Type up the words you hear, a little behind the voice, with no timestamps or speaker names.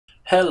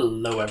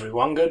Hello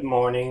everyone, good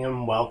morning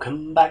and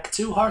welcome back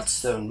to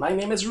Hearthstone. My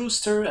name is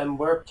Rooster and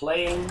we're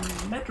playing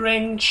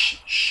Midrange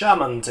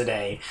Shaman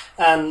today.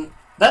 And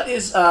that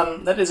is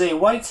a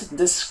white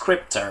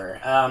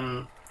descriptor.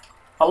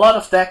 A lot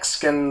of decks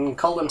can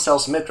call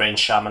themselves Midrange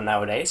Shaman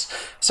nowadays,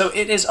 so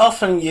it is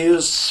often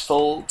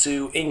useful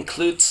to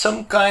include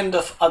some kind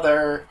of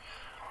other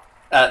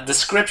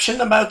description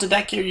about the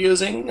deck you're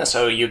using.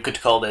 So you could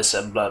call this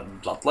a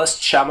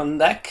Bloodlust Shaman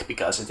deck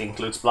because it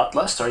includes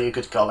Bloodlust, or you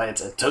could call it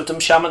a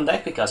Totem Shaman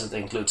deck because it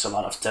includes a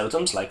lot of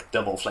totems, like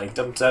double Flame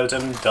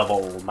Totem,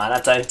 double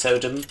Mana Tide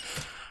Totem,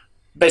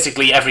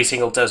 basically every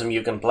single totem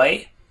you can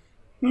play.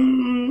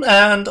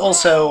 And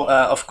also,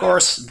 of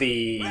course,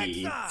 the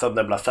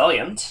Thunderblood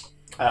Valiant,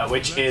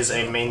 which is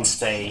a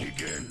mainstay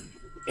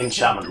in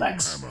Shaman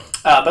decks.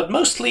 But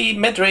mostly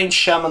mid-range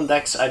Shaman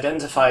decks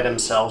identify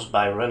themselves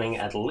by running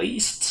at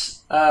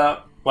least,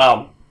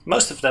 well,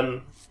 most of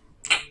them,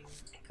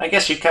 I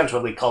guess you can't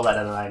really call that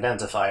an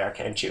identifier,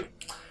 can't you?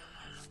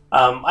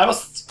 I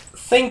was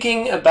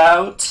thinking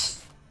about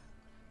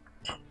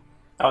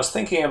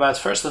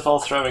first of all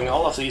throwing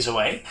all of these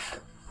away,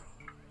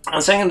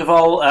 and second of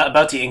all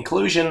about the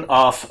inclusion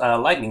of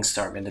Lightning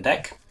Storm in the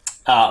deck.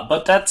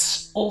 But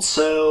that's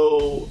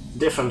also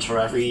different for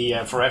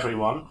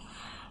everyone.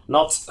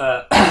 Not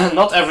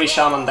not every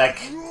Shaman deck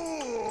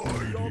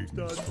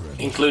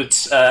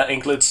includes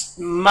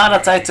Mana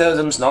Tide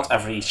Totems. Not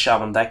every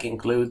Shaman deck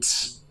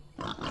includes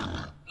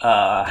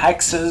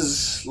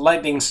Hexes,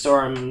 Lightning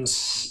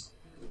Storms,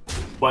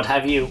 what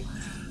have you.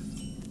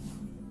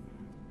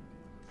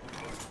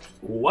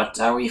 What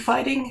are we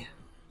fighting?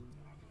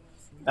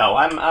 Oh,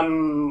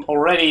 I'm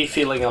already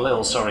feeling a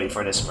little sorry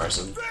for this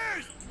person.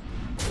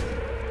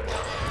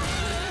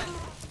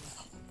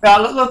 Yeah,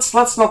 let's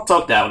not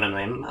talk down on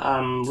him.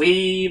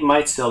 We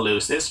might still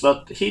lose this,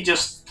 but he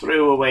just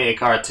threw away a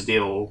card to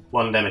deal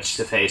 1 damage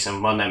to face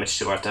and 1 damage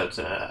to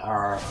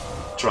our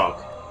Trog.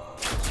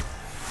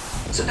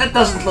 So that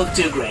doesn't look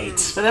too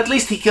great, but at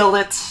least he killed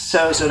it.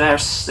 So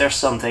there's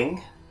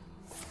something.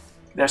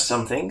 There's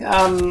something.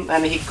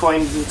 And he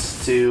coined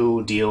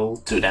to deal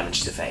 2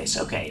 damage to face.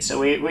 Okay, so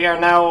we are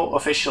now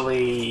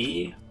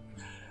officially,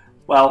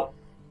 well.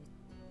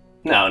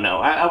 No,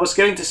 I was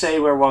going to say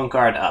we're 1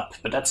 card up,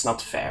 but that's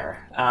not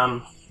fair.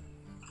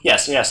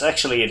 Yes,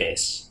 actually it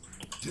is.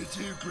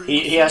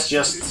 He has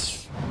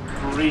just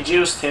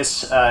reduced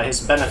his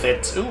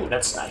benefit. Ooh,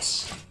 that's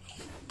nice.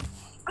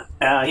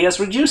 He has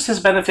reduced his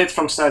benefit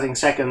from starting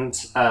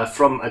second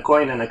from a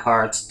coin and a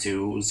card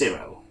to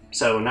 0.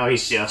 So now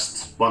he's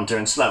just 1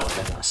 turn slower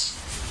than us.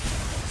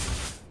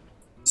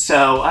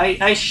 So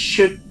I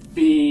should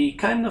be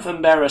kind of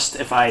embarrassed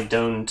if I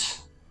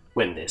don't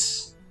win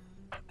this.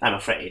 I'm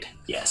afraid,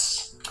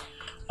 yes.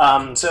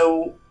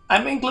 So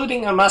I'm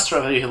including a Master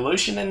of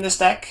Evolution in this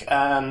deck,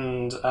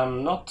 and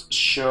I'm not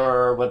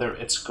sure whether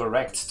it's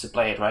correct to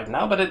play it right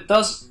now, but it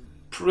does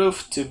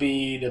prove to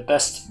be the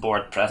best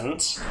board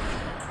presence.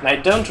 And I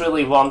don't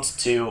really want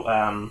to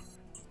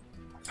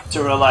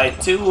rely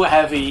too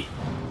heavily.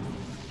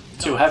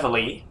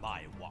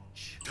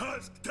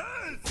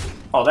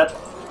 Oh,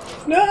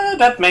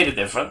 that made a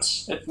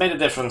difference. It made a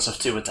difference of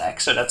 2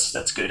 attacks, so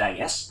that's good, I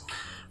guess.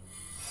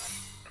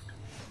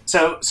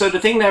 So the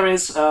thing there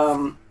is,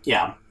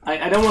 yeah,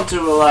 I don't want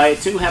to rely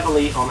too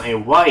heavily on a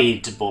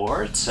wide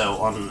board, so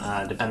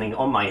on depending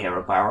on my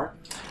hero power.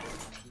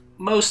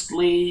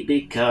 Mostly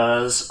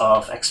because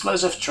of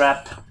Explosive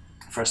Trap,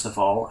 first of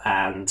all,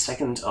 and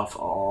second of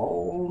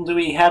all, do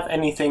we have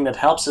anything that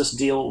helps us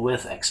deal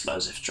with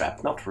Explosive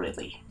Trap? Not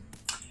really.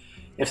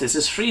 If this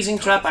is Freezing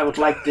Trap, I would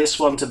like this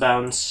one to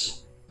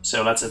bounce,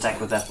 so let's attack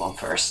with that one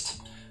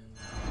first.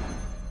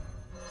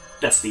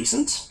 That's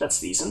decent, that's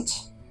decent.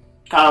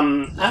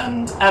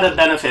 And added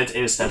benefit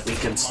is that we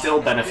can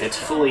still benefit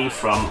fully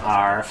from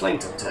our Flame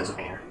Totem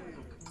here.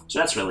 So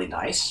that's really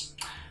nice.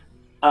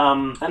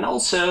 And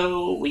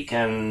also we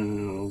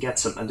can get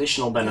some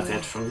additional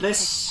benefit from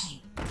this.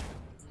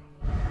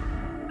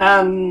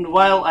 And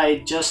while I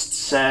just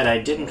said I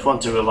didn't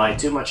want to rely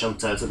too much on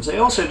totems, I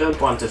also don't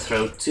want to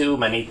throw too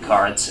many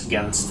cards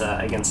against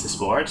this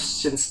board,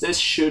 since this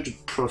should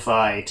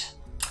provide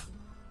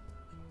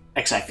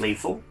exact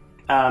lethal.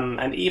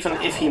 And even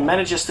if he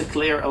manages to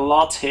clear a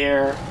lot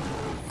here,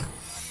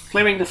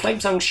 clearing the Flame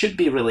Tongue should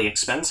be really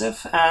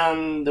expensive,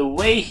 and the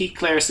way he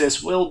clears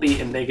this will be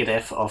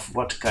indicative of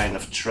what kind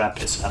of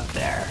trap is up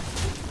there.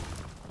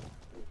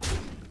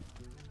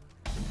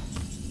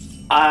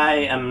 I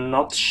am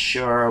not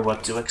sure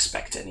what to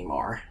expect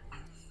anymore,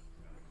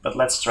 but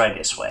let's try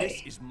this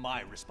way. This is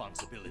my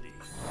responsibility.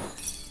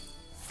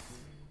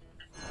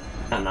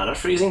 Another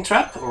Freezing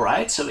Trap,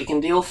 alright, so we can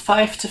deal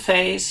 5 to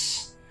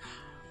face.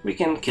 We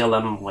can kill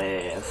him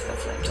with a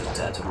Flame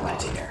Totem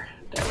right here.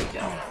 There we go.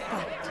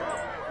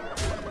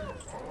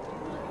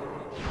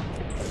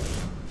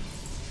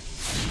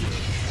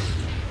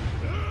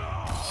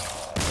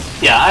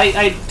 Yeah,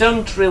 I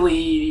don't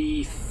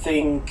really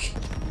think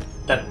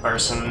that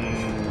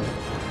person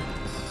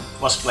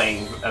was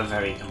playing a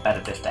very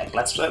competitive deck.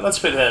 Let's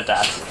put it at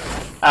that.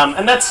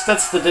 And that's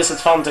the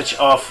disadvantage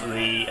of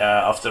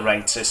the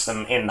ranked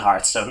system in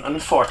Hearthstone,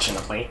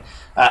 unfortunately.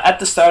 At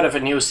the start of a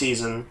new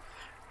season,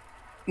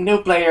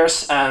 new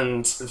players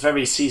and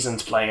very seasoned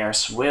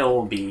players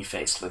will be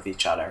faced with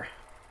each other.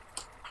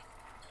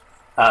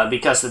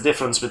 Because the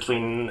difference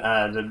between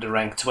the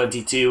rank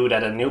 22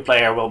 that a new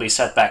player will be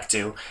set back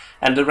to,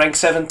 and the rank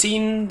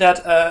 17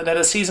 that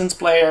a seasoned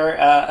player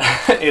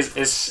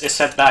is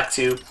set back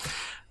to,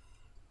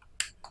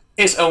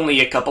 is only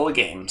a couple of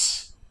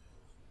games.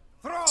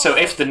 So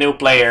if the new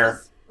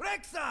player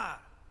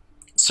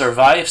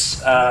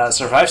survives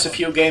a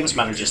few games,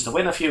 manages to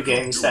win a few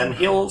games, then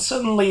he'll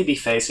suddenly be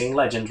facing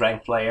legend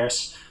rank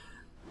players.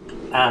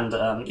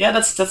 And yeah,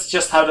 that's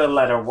just how the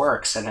ladder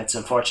works, and it's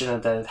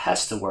unfortunate that it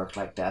has to work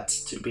like that,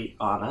 to be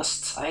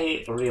honest.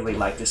 I really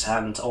like this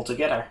hand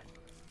altogether.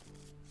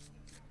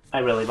 I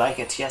really like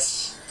it,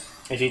 yes.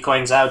 If he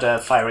coins out a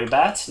Fiery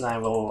Bat, then I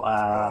will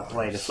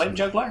play the Flame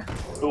Juggler.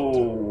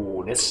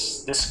 Ooh,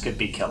 this could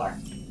be killer.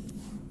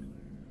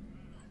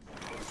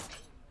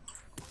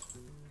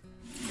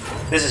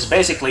 This is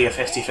basically a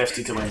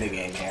 50-50 to win the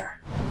game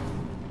here.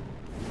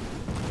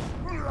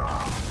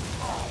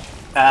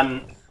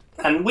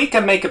 And we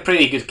can make a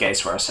pretty good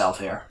case for ourselves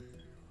here.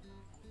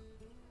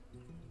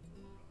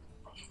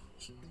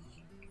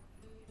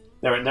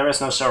 There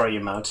is no sorry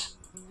emote.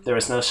 There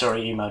is no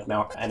sorry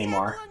emote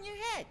anymore.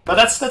 But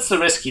that's the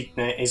risk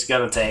he's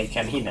gonna take,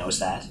 and he knows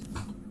that.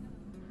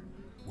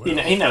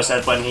 He knows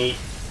that when he...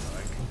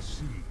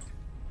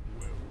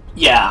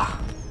 Yeah.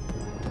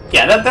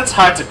 Yeah, that's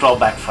hard to crawl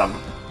back from.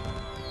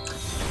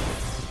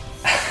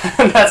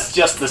 That's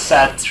just the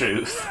sad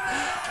truth.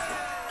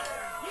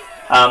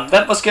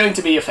 That was going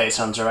to be a Face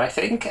Hunter, I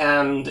think,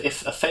 and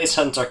if a Face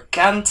Hunter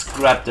can't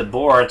grab the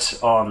board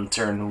on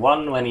turn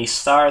 1 when he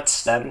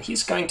starts, then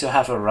he's going to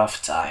have a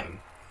rough time.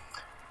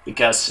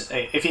 Because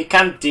if he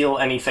can't deal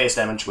any face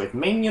damage with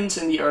minions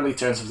in the early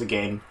turns of the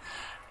game,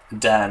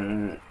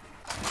 then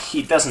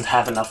he doesn't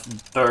have enough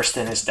burst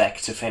in his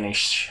deck to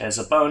finish his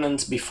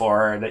opponent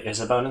before his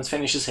opponent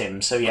finishes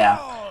him, so yeah.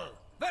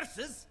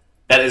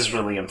 That is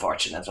really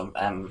unfortunate.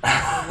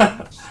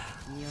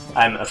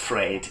 I'm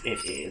afraid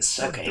it is.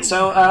 Okay,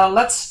 so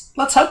let's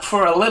hope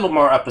for a little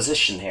more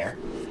opposition here.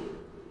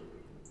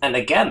 And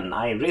again,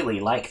 I really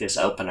like this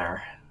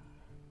opener.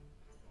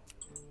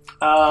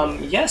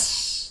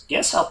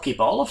 Yes, I'll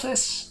keep all of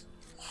this.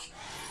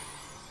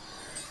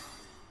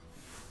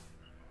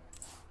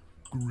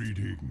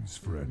 Greetings,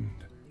 friend.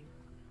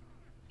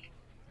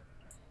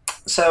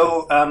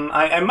 So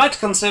I might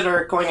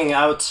consider coining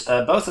out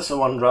both of the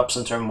 1-drops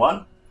in turn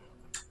 1.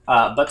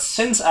 But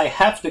since I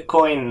have the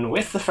coin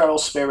with the Feral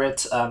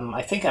Spirit,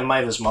 I think I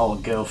might as well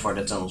go for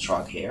the Tunnel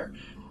Trog here.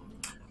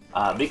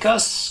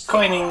 Because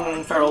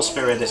coining Feral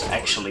Spirit is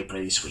actually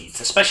pretty sweet,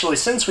 especially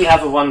since we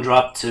have a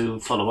 1-drop to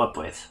follow up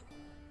with,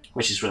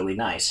 which is really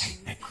nice.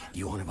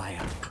 You want to buy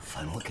a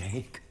funnel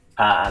cake?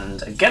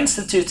 And against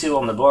the 2-2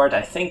 on the board,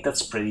 I think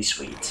that's pretty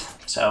sweet.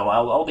 So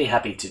I'll be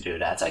happy to do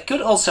that. I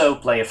could also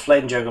play a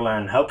Flame Juggler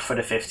and hope for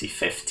the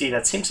 50-50.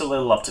 That seems a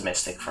little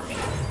optimistic for me.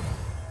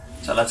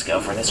 So let's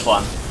go for this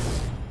one.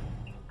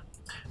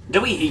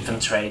 Do we even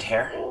trade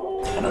here?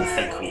 I don't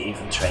think we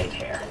even trade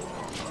here.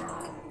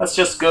 Let's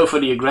just go for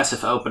the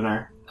aggressive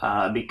opener,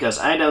 because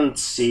I don't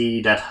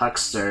see that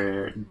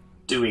Huckster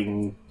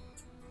doing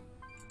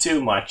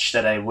too much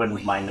that I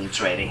wouldn't mind him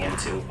trading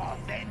into.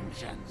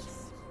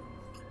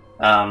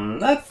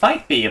 That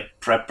might be a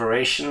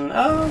preparation.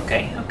 Oh,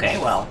 okay,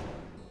 well.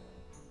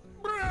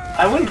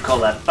 I wouldn't call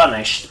that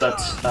punished, but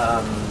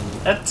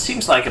that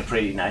seems like a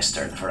pretty nice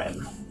turn for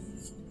him,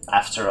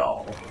 after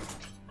all.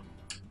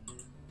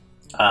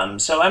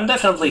 So I'm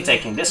definitely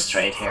taking this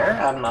trade here.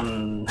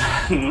 I'm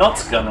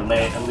not gonna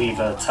leave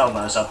a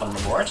Thelnos up on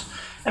the board.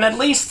 And at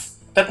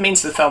least that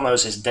means the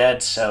Thelnos is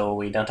dead, so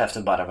we don't have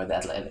to bother with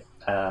that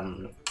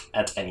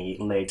at any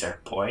later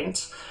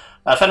point.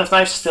 Fan of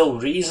Knives still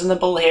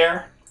reasonable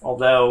here,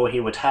 although he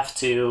would have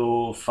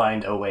to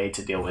find a way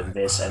to deal with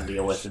this and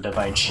deal with the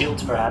Divine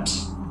Shield,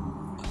 perhaps.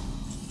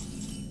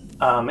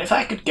 If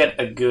I could get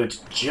a good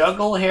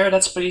juggle here,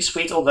 that's pretty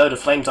sweet, although the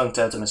Flame Tongue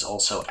Totem is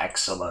also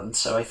excellent.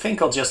 So I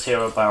think I'll just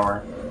Hero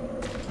Power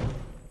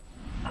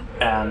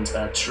and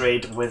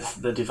trade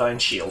with the Divine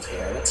Shield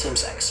here. That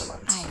seems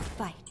excellent. I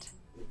fight.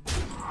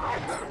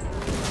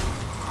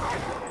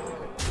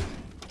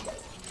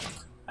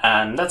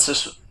 And that's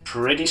a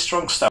pretty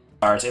strong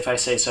start, if I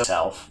say so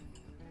myself.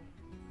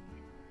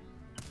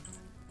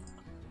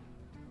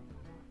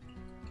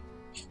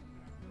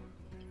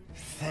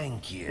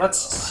 Thank you. Let's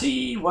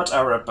see what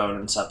our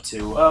opponent's up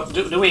to.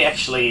 Do we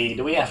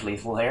have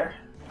lethal here?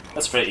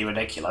 That's pretty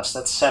ridiculous.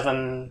 That's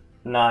 7,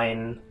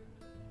 9,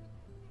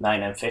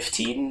 9 and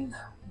 15?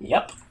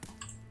 Yep.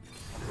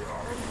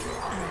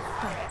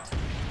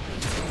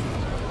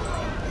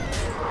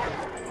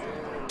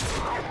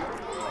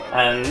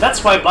 And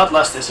that's why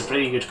Bloodlust is a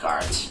pretty good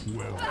card.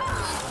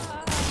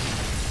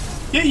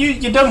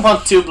 You don't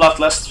want 2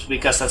 Bloodlust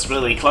because that's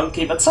really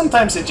clunky, but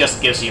sometimes it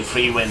just gives you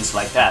free wins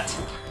like that.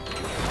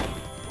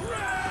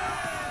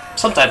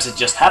 sometimes it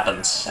just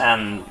happens,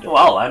 and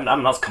well,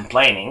 I'm not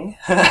complaining.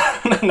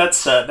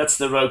 That's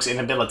the rogue's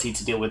inability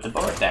to deal with the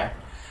board there,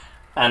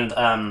 and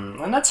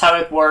that's how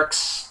it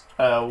works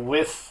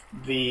with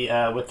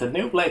the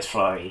new Blade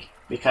Flurry,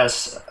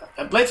 because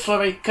a Blade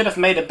Flurry could have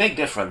made a big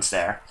difference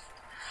there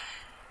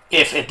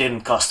if it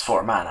didn't cost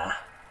 4 mana.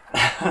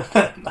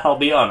 I'll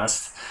be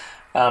honest.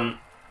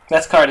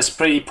 That card is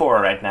pretty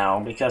poor right now,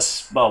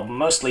 because, well,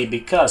 mostly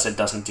because it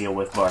doesn't deal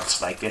with boards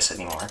like this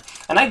anymore.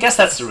 And I guess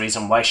that's the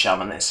reason why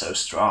Shaman is so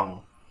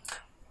strong.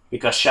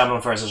 Because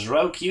Shaman versus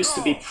Rogue used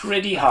to be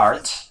pretty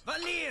hard.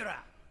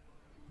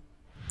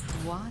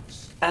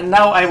 And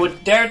now I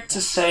would dare to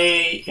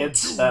say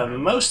it's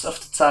most of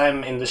the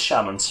time in the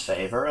Shaman's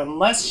favor,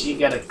 unless you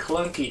get a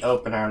clunky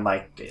opener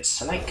like this.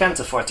 And I can't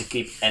afford to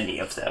keep any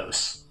of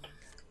those.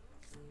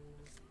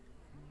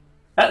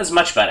 That is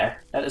much better.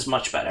 That is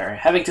much better.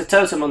 Having to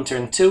totem on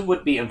turn 2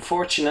 would be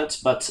unfortunate,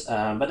 but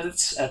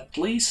it at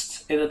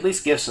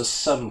least gives us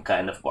some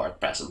kind of board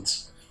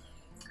presence.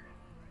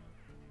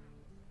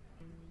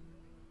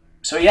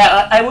 So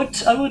yeah, I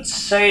would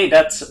say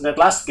that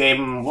last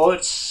game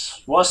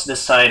was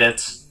decided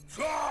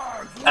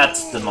at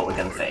the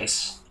mulligan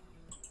phase.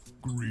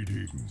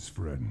 Greetings,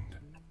 friend.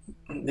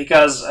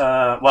 Because,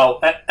 well,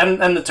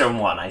 and the turn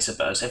 1, I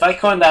suppose. If I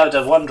coined out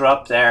a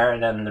 1-drop there,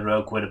 then the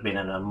rogue would have been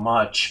in a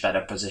much better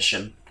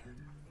position.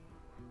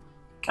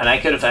 And I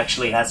could have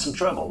actually had some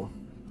trouble.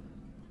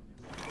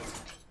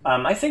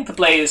 I think the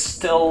play is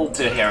still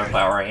to hero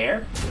power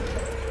here.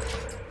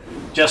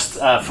 Just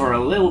for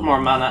a little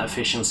more mana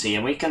efficiency,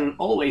 and we can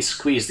always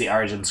squeeze the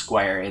Argent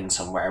Squire in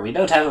somewhere. We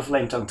don't have a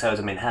Flame Tongue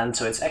Totem in hand,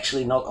 so it's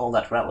actually not all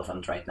that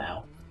relevant right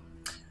now.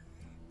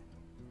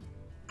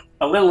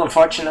 A little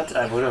unfortunate.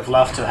 I would have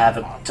loved to have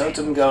a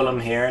Totem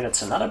Golem here.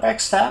 That's another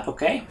backstab,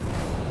 okay.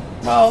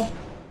 Well,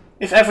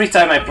 if every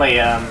time I play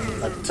a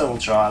Tunnel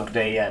Trog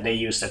they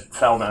use a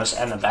Felnos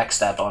and a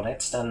backstab on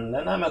it, then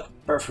I'm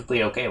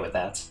perfectly okay with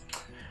that.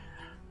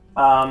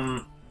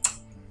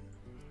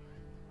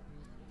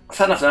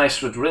 Fan of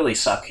Knives would really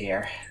suck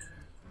here.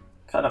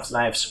 Fan of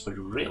Knives would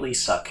really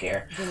suck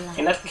here.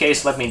 In that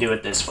case, let me do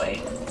it this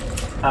way.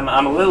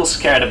 I'm a little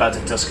scared about the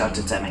Tuskar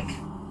Totemic.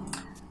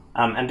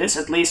 And this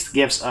at least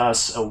gives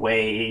us a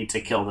way to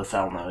kill the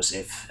Felnos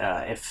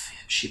if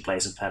she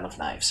plays a Pen of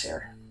Knives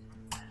here.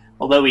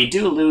 Although we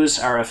do lose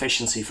our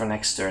efficiency for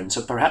next turn,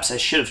 so perhaps I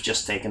should have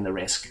just taken the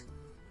risk.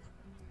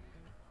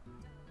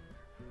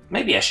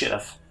 Maybe I should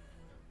have.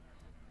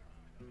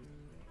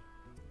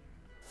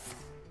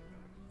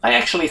 I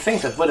actually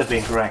think that would have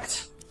been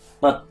correct.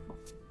 But,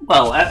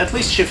 well, at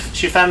least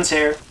she fans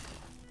here,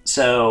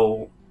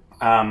 so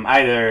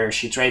either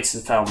she trades the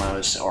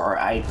Felnos or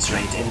I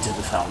trade into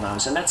the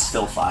Felnos, and that's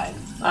still fine.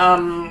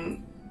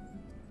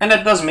 And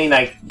that does mean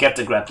I get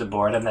to grab the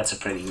board, and that's a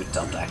pretty good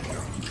top deck.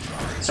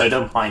 So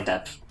don't mind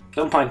that.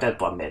 Don't mind that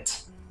one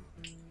bit.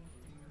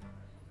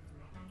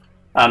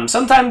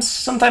 Sometimes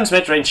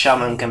Midrange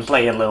Shaman can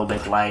play a little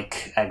bit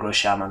like Aggro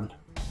Shaman.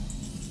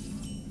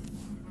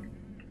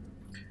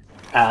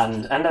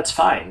 And that's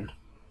fine.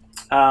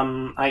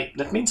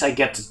 That means I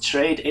get to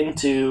trade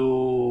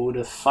into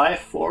the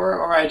 5/4,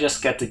 or I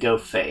just get to go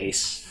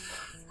face.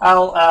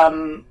 I'll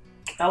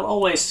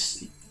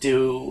always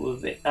do.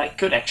 I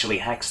could actually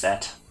hex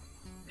that.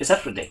 Is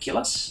that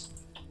ridiculous?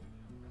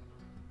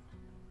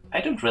 I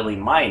don't really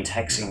mind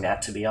hexing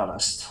that, to be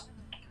honest.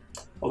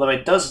 Although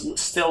it does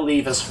still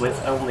leave us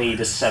with only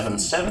the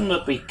 7/7,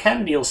 but we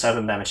can deal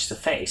 7 damage to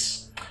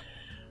face.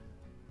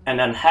 And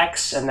then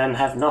hex, and then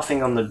have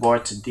nothing on the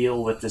board to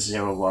deal with the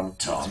 0/1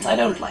 taunt. I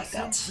don't like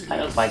that. I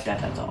don't like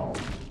that at all.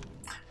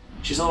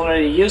 She's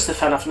already used the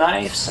Fan of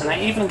Knives, and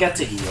I even get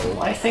to heal.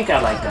 I think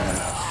I like that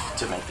enough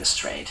to make this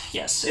trade.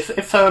 Yes,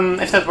 if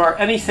that were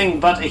anything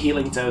but a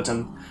healing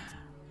totem...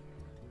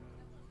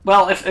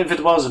 Well, if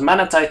it was a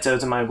Mana-Tide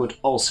totem, I would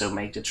also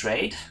make the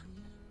trade.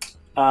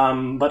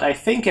 But I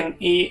think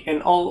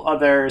in all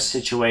other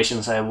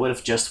situations I would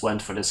have just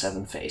went for the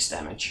 7 face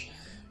damage.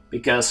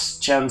 Because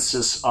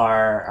chances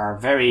are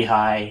very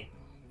high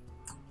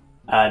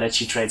that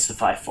she trades the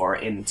 5/4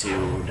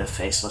 into the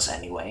Faceless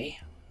anyway.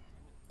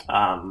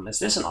 Is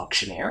this an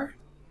Auctioneer?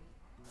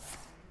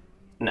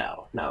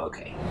 No,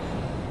 okay.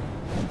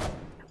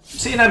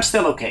 See, and I'm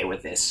still okay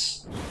with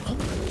this.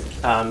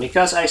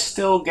 Because I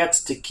still get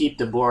to keep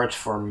the board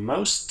for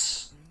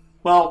most...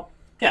 Well,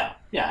 yeah,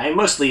 I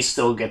mostly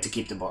still get to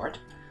keep the board.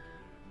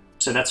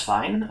 So that's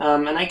fine,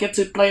 and I get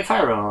to play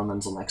Fire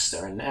Elemental next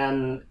turn,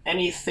 and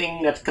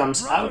anything that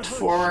comes out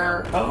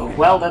for... Oh,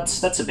 well,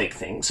 that's a big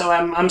thing. So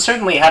I'm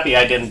certainly happy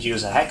I didn't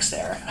use a Hex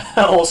there,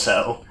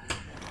 also.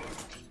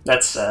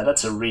 That's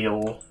a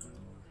real...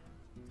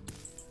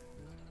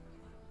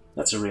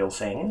 That's a real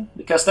thing,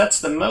 because that's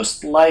the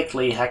most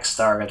likely Hex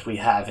target we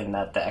have in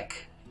that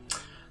deck.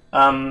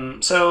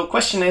 So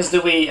question is,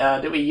 do we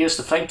use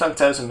the Flame Tongue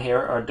Totem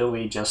here, or do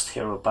we just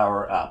hero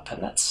power up?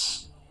 And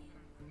that's...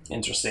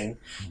 interesting.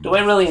 Do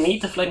I really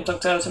need the Flame Tongue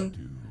Totem?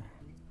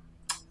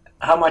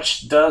 How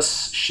much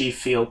does she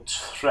feel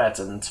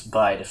threatened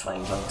by the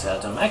Flame Tongue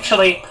Totem?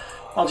 Actually,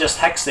 I'll just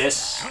hex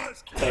this,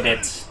 hit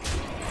it,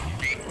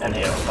 and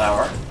hero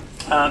power.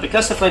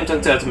 Because the Flint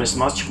Tongue Totem is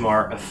much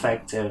more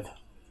effective,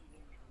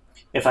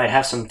 if I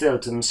have some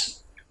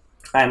totems,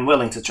 I'm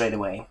willing to trade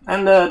away.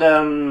 And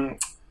the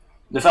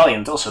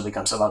Valiant also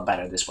becomes a lot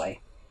better this way.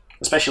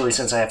 Especially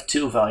since I have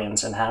 2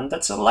 Valiants in hand.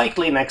 That's a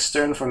likely next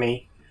turn for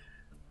me.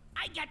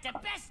 I got the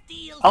best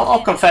deal.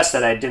 I'll confess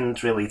that I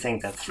didn't really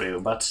think that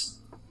through, but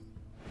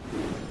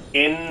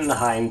in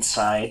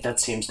hindsight, that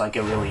seems like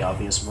a really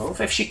obvious move.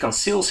 If she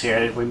conceals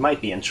here, we might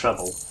be in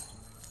trouble.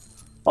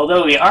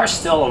 Although we are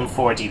still on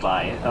 30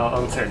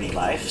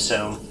 life,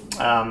 so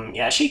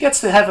yeah, she gets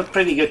to have a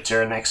pretty good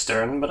turn next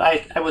turn, but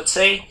I would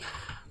say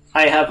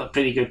I have a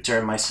pretty good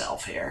turn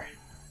myself here.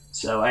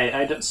 So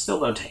I still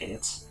don't hate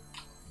it.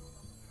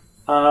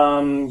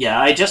 Yeah,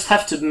 I just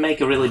have to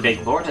make a really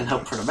big board and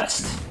hope for the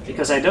best,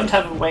 because I don't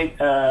have a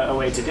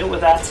way to deal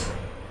with that,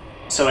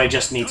 so I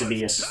just need to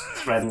be as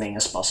threatening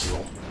as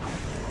possible.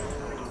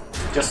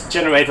 Just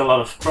generate a lot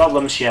of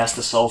problems she has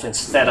to solve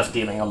instead of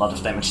dealing a lot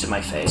of damage to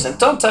my face. And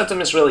Taunt Totem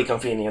is really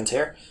convenient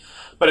here,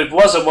 but it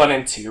was a 1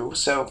 and 2,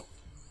 so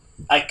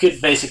I could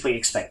basically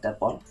expect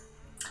that one.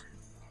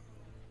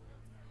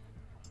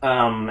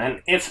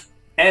 And if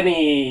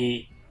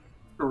any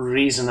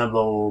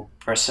reasonable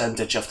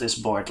percentage of this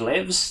board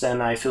lives, then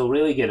I feel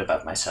really good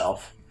about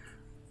myself.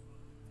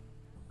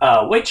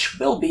 Which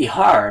will be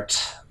hard,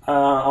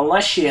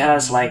 unless she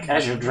has like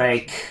Azure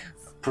Drake,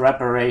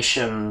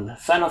 Preparation,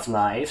 Fan of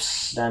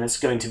Knives, then it's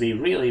going to be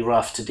really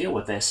rough to deal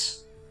with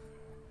this.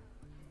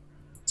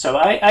 So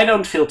I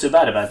don't feel too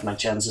bad about my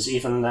chances,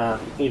 even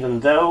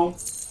though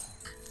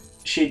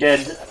she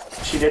did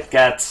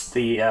get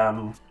the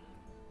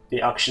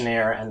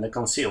Auctioneer and the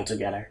Conceal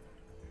together.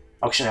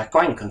 Auctioneer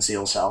Coin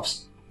Conceal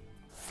selves.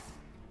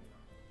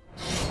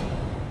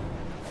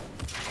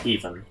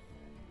 Even.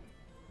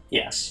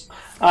 Yes.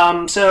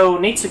 So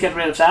needs to get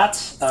rid of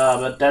that,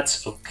 but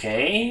that's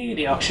okay.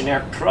 The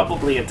Auctioneer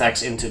probably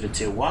attacks into the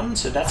 2-1,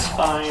 so that's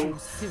fine.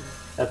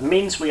 That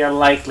means we are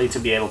likely to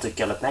be able to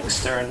kill it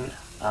next turn.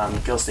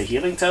 Kills the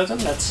Healing Totem,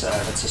 that's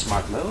a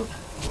smart move.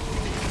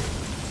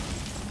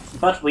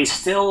 But we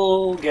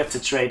still get to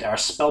trade our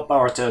Spell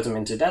Power Totem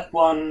into that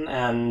one,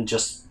 and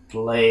just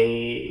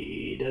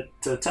play the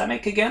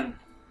Totemic again?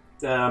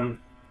 The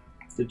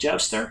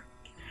Jouster?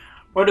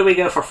 Or do we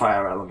go for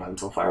Fire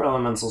Elemental? Fire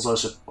Elemental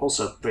is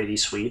also pretty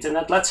sweet, and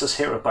that lets us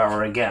hero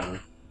power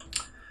again.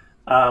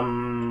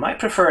 I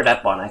prefer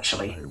that one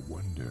actually,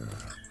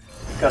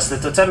 because the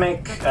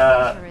Totemic.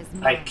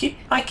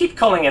 I keep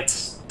calling it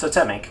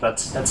Totemic, but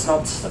that's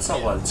not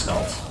what it's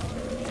called.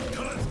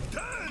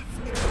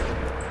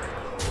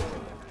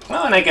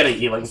 Well, and I get a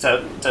healing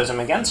totem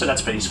again, so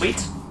that's pretty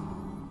sweet.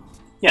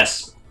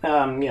 Yes,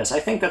 yes, I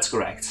think that's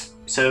correct.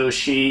 So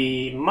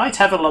she might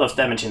have a lot of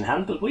damage in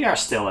hand, but we are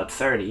still at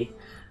 30.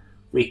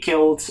 We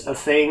killed a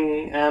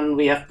thing, and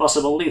we have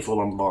possible lethal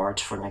on board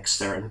for next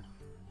turn.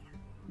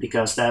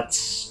 Because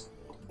that's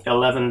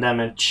 11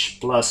 damage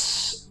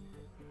plus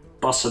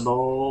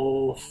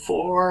possible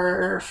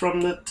 4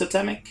 from the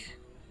Totemic.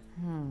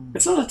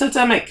 It's not a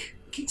Totemic!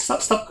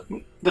 Stop!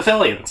 The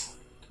Valiant!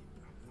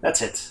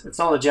 That's it. It's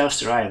not a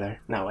Jouster either.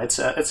 No, it's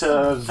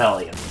a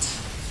Valiant.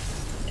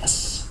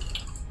 Yes.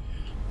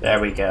 There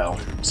we go.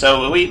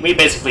 So we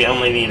basically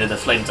only needed a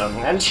Flint Tongue,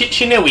 and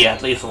she knew we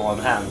had lethal on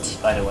hand,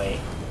 by the way.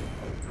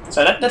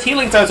 So that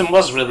Healing Totem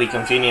was really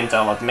convenient,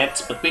 I'll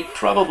admit, but we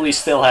probably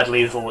still had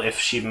lethal if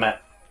she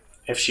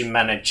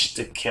managed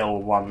to kill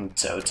 1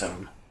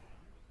 totem.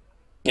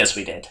 Yes,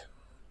 we did.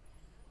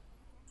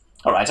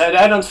 Alright,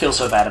 I don't feel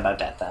so bad about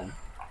that then.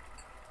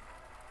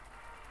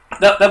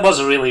 That was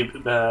a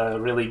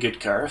really good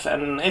curve,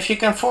 and if you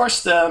can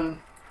force the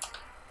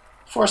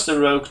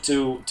rogue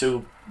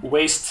to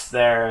waste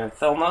their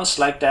Thelmos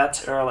like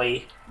that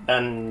early,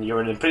 then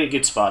you're in a pretty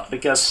good spot,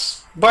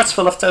 because boards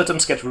full of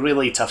totems get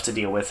really tough to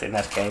deal with in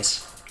that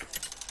case.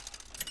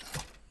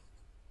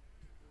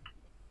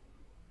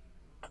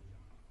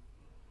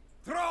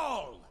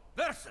 Thrall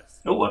versus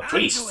Oh, a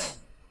priest.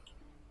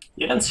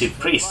 You don't see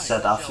priests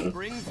that often.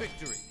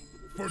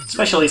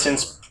 Especially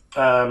since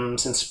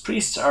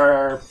priests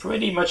are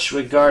pretty much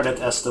regarded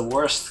as the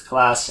worst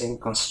class in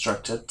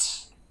Constructed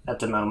at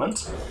the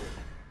moment.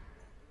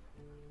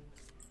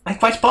 And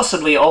quite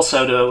possibly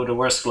also the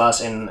worst class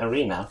in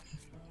Arena.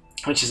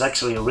 Which is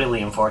actually really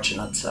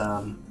unfortunate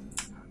to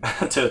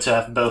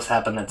have both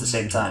happen at the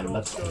same time,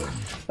 but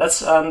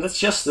that's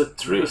just the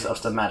truth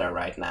of the matter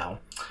right now.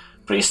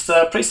 Priest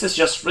is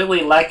just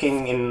really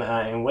lacking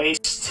in ways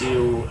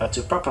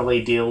to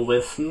properly deal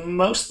with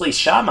mostly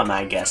Shaman,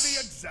 I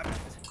guess.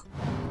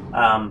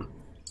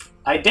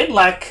 I did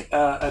lack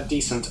a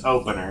decent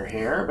opener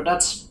here, but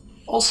that's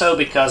also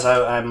because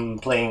I'm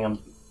playing a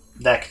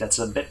deck that's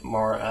a bit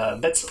more a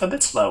bit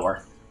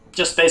slower,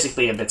 just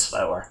basically a bit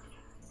slower.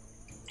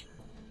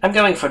 I'm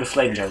going for the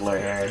Flame Juggler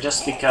here,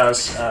 just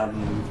because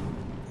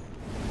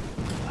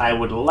I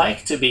would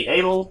like to be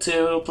able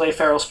to play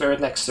Feral Spirit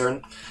next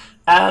turn,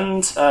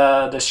 and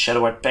the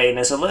Shadow Word Pain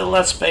is a little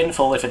less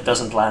painful if it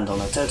doesn't land on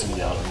a Totem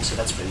Golem, so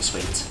that's pretty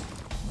sweet.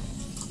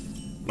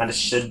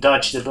 Managed to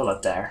dodge the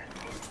bullet there.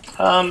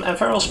 And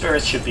Feral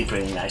Spirit should be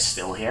pretty nice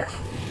still here.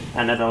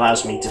 And that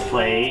allows me to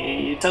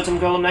play Totem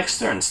Golem next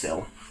turn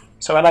still.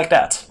 So I like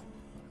that.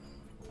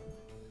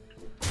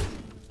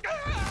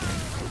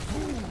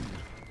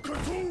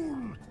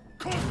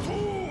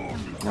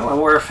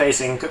 Now we're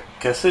facing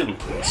Cthulhu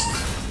Priest.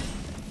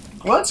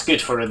 Well, that's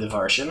good for a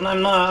diversion.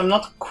 I'm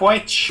not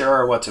quite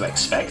sure what to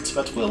expect,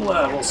 but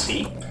we'll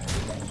see.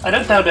 I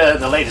don't know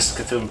the latest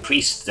Cthulhu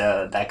Priest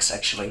decks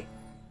actually.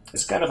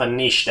 It's kind of a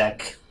niche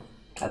deck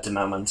at the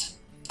moment.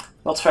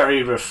 Not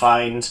very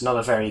refined, not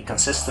a very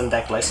consistent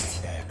deck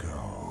list.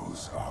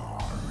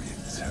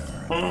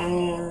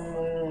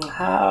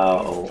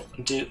 How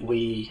do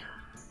we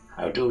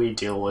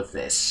deal with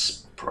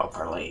this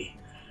properly?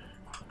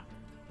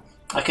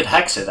 I could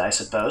hex it, I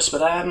suppose,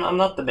 but I'm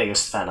not the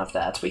biggest fan of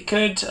that. We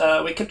could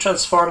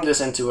transform this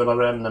into a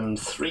random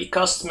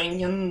 3-cost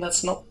minion.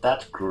 That's not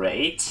that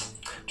great.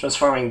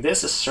 Transforming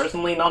this is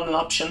certainly not an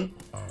option.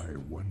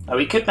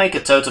 We could make a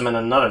totem and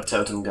another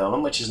totem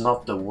golem, which is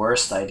not the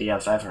worst idea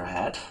I've ever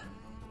had.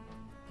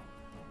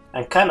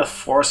 And kind of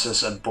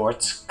forces a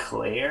board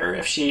clear.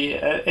 If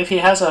he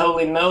has a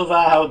Holy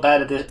Nova, how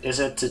bad is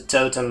it to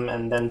totem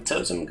and then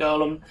totem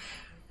golem?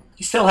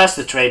 He still has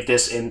to trade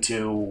this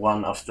into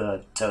one of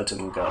the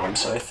totem golems,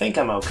 so I think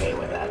I'm okay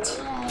with that.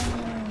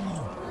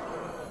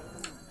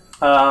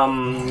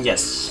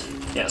 Yes.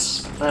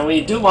 And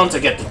we do want to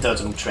get the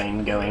totem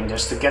train going,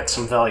 just to get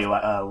some value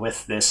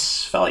with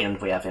this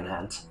Valiant we have in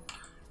hand.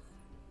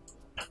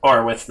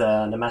 Or with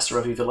the Master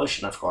of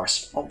Evolution, of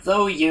course.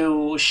 Although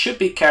you should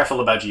be careful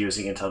about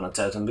using it on a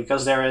totem,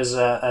 because there is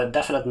a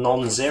definite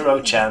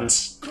non-zero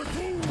chance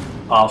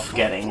of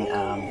getting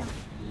a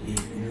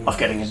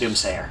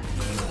Doomsayer,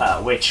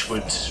 which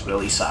would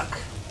really suck.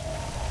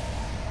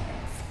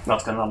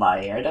 Not gonna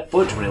lie here, that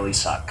would really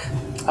suck.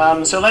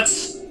 So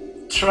let's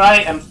try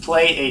and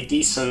play a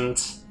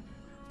decent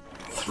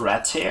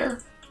threat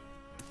here.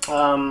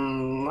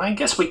 I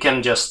guess we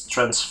can just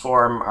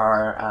transform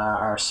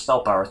our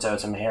spell power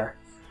totem here,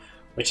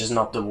 which is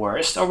not the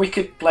worst. Or we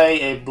could play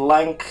a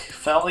blank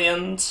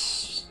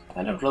Valiant.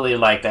 I don't really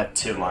like that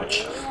too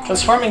much.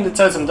 Transforming the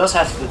totem does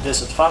have the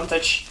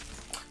disadvantage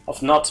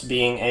of not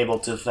being able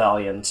to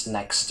Valiant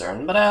next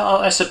turn, but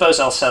I suppose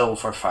I'll settle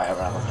for Fire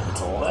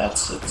Elemental.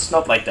 It's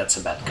not like that's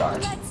a bad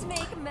card. Let's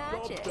make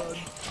magic.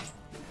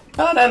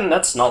 Then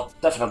that's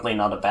definitely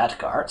not a bad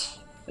card.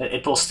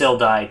 It will still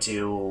die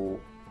to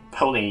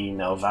Holy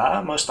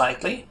Nova, most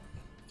likely,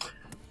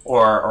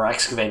 or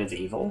Excavated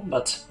Evil,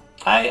 but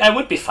I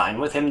would be fine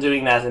with him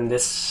doing that in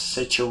this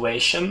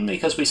situation,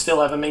 because we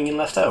still have a minion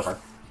left over.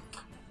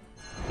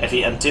 If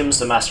he entombs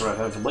the Master of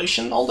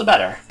Evolution, all the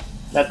better.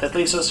 That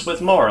leaves us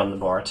with more on the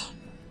board.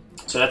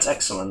 So that's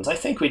excellent. I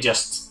think we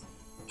just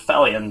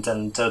Valiant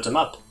and Totem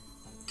up.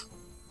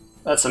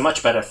 That's a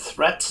much better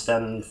threat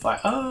than Fire.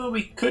 Oh,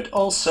 we could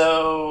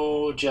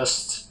also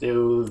just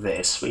do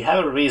this. We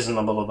have a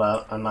reasonable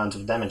amount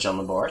of damage on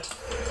the board.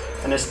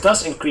 And this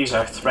does increase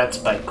our threat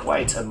by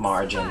quite a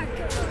margin.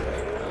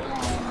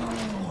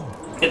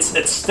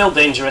 It's still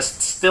dangerous,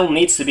 it still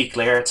needs to be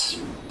cleared,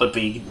 but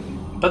we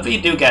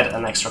do get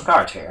an extra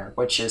card here,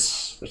 which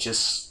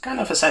is kind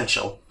of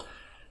essential.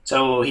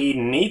 So he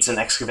needs an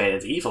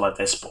Excavated Evil at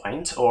this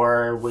point,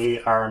 or we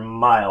are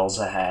miles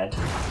ahead.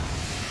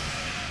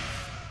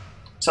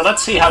 So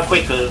let's see how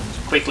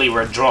quickly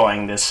we're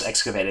drawing this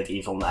Excavated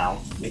Evil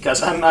now,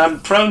 because I'm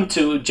prone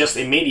to just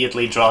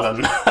immediately draw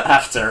them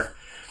after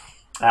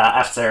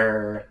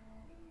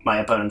my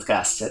opponent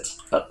casts it,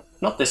 but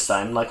not this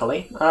time,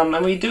 luckily.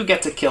 And we do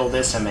get to kill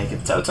this and make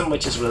it totem,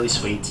 which is really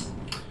sweet.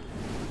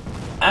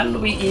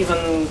 And we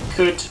even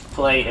could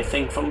play a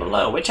thing from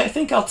below, which I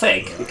think I'll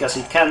take, because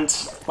he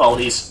can't... Well,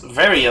 he's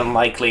very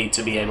unlikely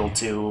to be able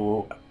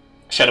to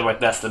Shadow Word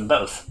Death them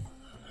both.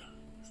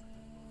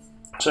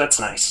 So that's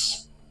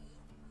nice.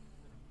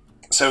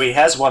 So he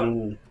has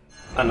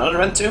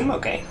another Entomb?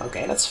 Okay,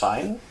 that's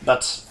fine.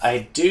 But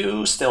I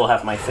do still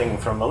have my thing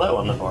from below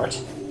on the board.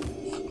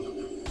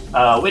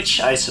 Which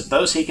I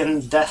suppose he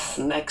can death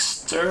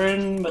next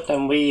turn, but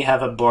then we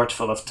have a board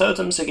full of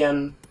totems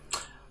again.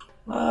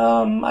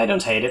 I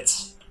don't hate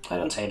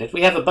it.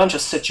 We have a bunch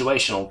of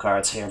situational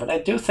cards here, but I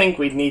do think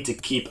we need to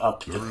keep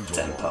up the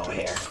tempo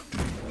here.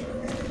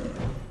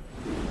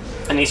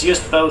 And he's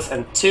used both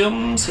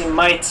Entombs.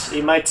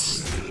 He might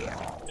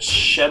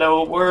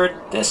Shadow Word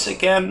this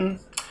again.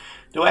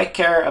 Do I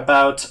care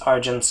about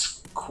Argent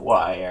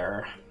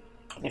Squire?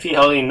 If he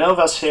Holy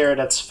Novas here,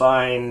 that's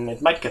fine.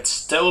 It might get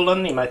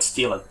stolen. He might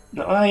steal it.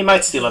 No, he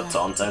might steal a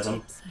Taunt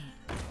Totem.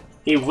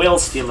 He will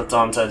steal a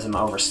Taunt Totem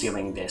over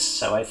stealing this,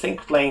 so I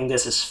think playing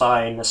this is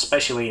fine,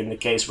 especially in the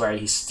case where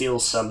he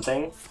steals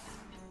something.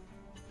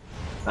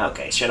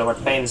 Okay, Shadow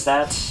Word Pains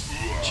that.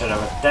 Shadow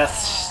Word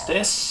Deaths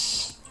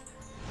this.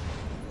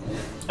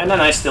 And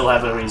then I still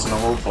have a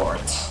reasonable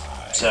board.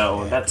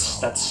 So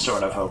that's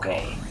sort of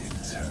okay.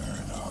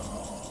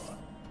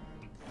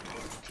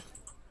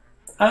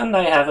 And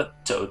I have a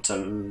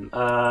totem.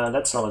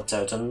 That's not a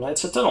totem,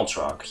 it's a Tunnel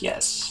Trog,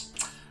 yes.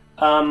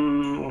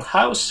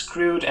 How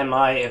screwed am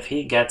I if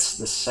he gets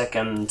the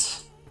second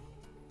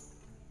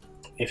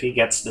if he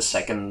gets the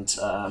second,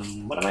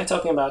 what am I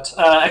talking about?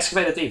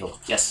 Excavated Evil,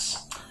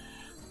 yes.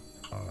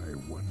 I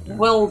wonder.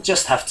 We'll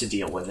just have to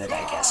deal with it,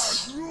 I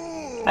guess.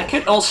 I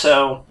could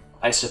also,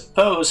 I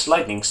suppose,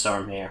 Lightning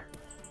Storm here.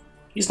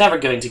 He's never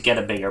going to get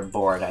a bigger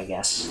board, I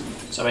guess.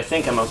 So I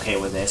think I'm okay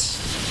with this,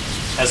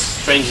 as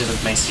strange as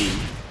it may seem.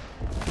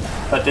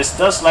 But this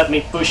does let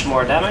me push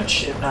more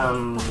damage.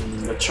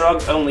 The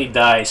Trog only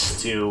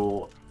dies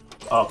to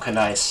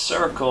Organized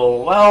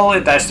Circle. Well,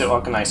 it dies to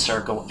Organized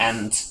Circle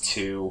and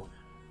to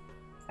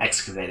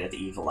Excavated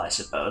Evil, I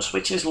suppose,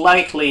 which is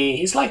likely...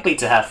 he's likely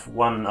to have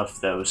one of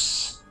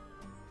those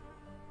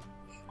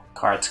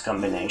card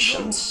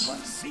combinations.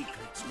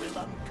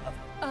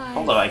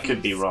 Although I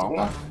could be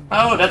wrong.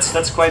 Oh,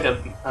 that's quite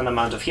an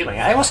amount of healing.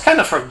 I was kind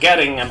of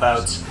forgetting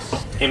about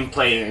him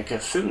playing a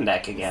Cthulhu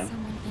deck again.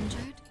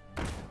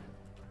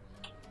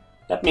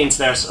 That means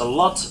there's a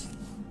lot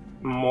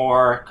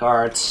more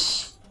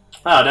cards.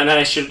 Oh, then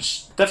I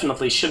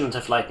definitely shouldn't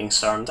have Lightning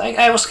Stormed.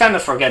 I was kind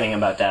of forgetting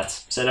about that,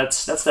 so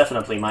that's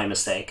definitely my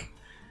mistake.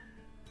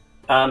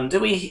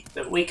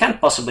 We can't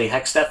possibly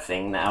hex that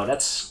thing now.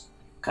 That's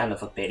kind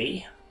of a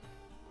pity.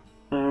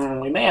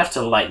 We may have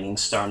to Lightning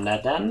Storm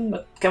that then,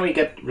 but can we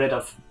get rid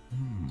of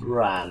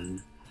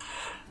Bran?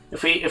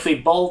 If we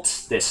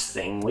bolt this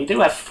thing, we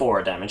do have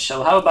 4 damage,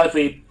 so how about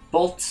we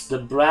bolt the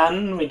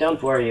Bran, we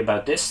don't worry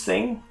about this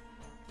thing,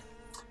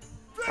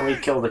 and we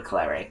kill the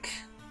Cleric.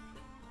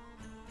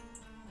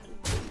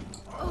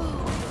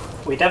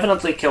 We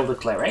definitely kill the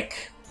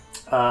Cleric.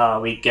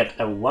 We get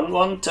a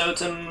 1/1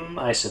 totem,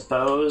 I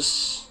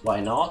suppose, why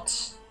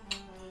not?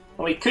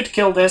 And we could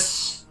kill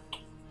this,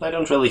 but I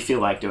don't really feel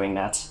like doing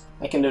that.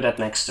 I can do that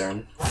next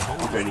turn,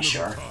 I'm pretty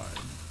sure.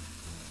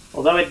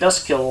 Although it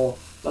does kill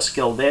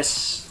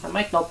this. I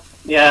might not...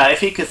 yeah,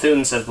 if he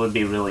Cthulhu's, that would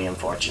be really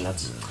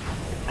unfortunate.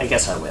 I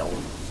guess I will.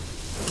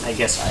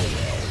 Let's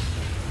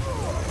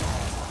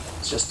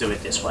just do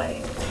it this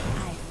way.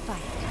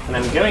 And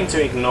I'm going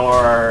to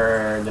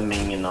ignore the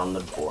minion on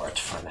the board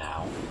for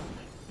now.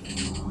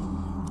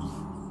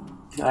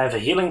 I have a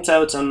healing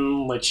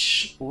totem,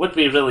 which would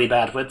be really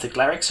bad with the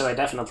Cleric, so I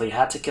definitely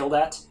had to kill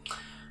that.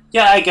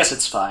 Yeah, I guess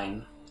it's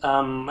fine.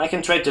 I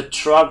can trade the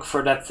Trog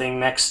for that thing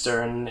next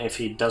turn if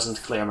he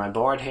doesn't clear my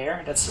board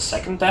here. That's the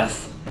second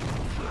death.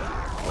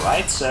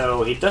 Alright,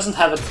 so he doesn't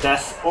have a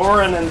death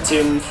or an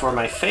entomb for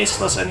my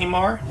Faceless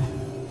anymore.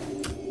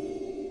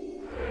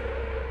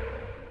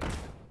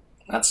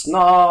 That's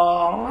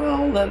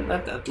not... well,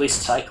 that at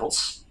least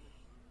cycles.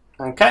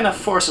 And kind of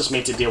forces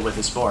me to deal with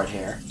his board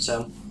here.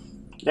 So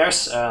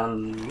there's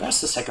the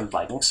second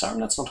Lightning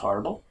Storm, that's not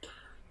horrible.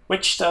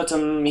 Witch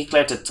Totem, he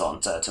cleared the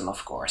Taunt Totem,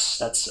 of course.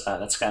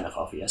 That's kind of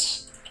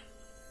obvious.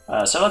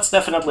 So let's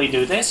definitely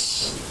do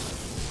this.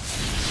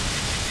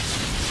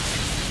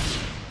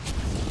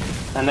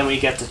 And then we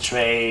get to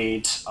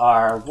trade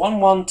our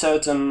 1/1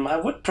 Totem. I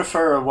would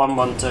prefer a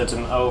 1/1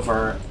 Totem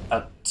over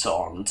a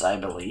Taunt, I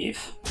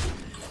believe.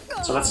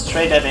 So let's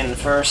trade that in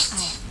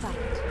first.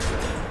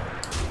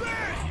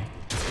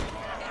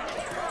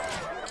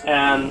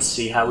 And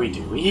see how we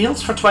do. He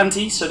heals for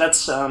 20, so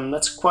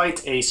that's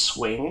quite a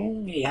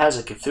swing. He has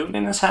a Cthulhu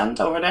in his hand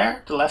over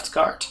there, the left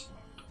card.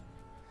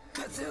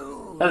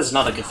 That is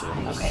not a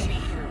Cthulhu, okay.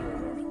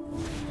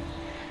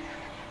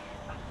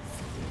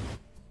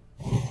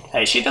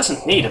 Hey, she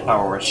doesn't need a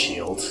power word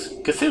shield.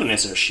 Cthulhu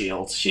is her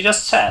shield, she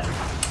just said.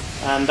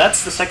 And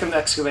that's the second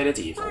Excavated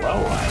Evil,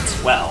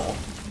 alright, well.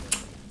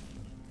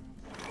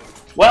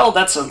 Well,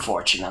 that's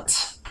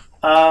unfortunate.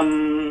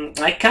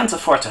 I can't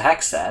afford to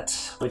hex that,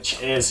 which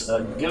is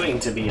going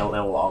to be a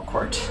little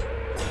awkward.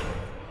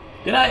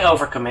 Did I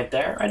overcommit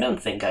there? I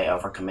don't think I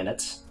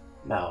overcommitted.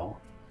 No.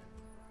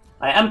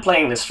 I am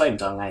playing this Flame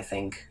Tongue, I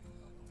think.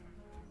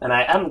 And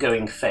I am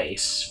going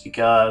face,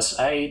 because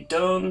I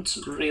don't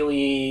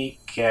really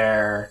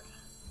care.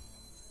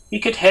 He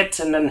could hit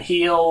and then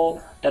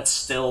heal, that's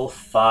still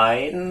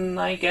fine,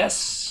 I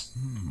guess.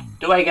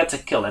 Do I get to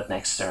kill it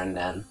next turn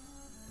then?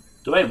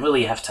 Do I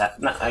really have to...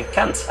 no, I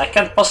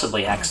can't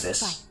possibly hex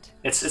this.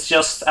 It's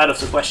just out of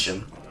the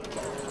question.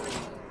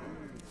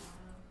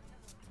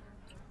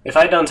 If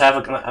I don't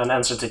have an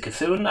answer to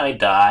Cthulhu, I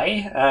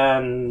die,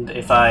 and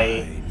if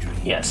I...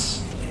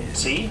 yes.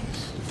 See?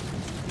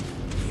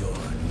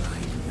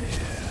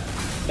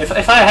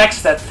 If I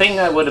hexed that thing,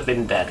 I would have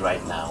been dead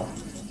right now.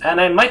 And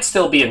I might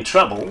still be in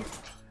trouble,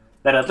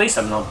 but at least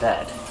I'm not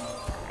dead.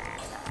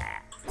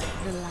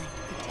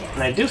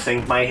 And I do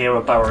think my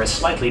hero power is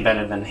slightly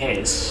better than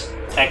his,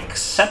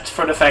 except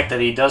for the fact that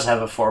he does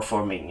have a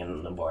 4/4 minion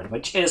on the board,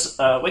 which is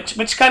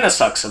which kind of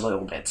sucks a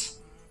little bit.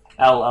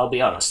 I'll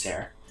be honest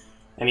here.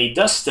 And he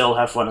does still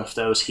have one of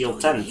those heal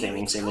 10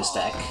 things in his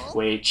deck,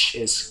 which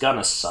is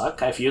gonna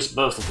suck. I've used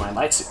both of my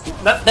lights.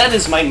 That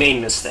is my main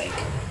mistake.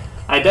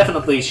 I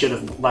definitely should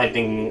have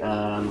lightning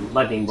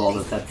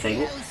bolted that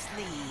thing.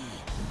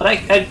 But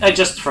I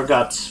just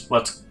forgot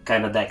what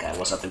kind of deck I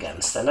was up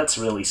against, and that's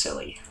really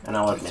silly, and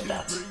I'll admit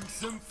that.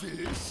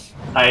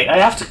 I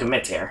have to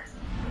commit here.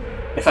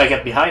 If I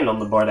get behind on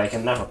the board, I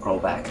can never crawl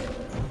back.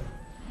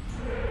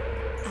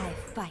 I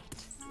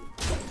fight.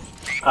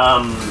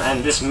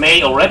 And this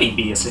may already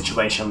be a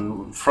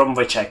situation from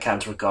which I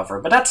can't recover.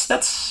 But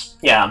that's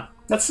yeah,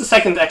 that's the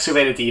second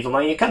Excavated Evil,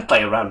 and you can't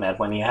play around that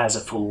when he has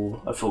a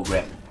full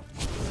grip.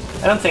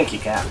 I don't think you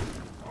can.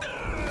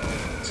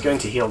 It's going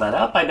to heal that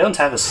up. I don't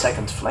have a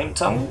second Flame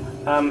Tongue.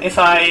 If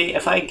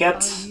I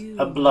get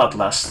a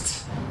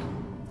Bloodlust,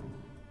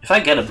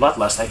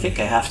 I think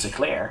I have to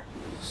clear.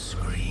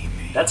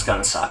 That's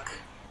gonna suck.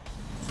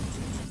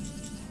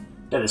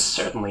 That is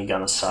certainly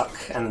gonna suck,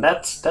 and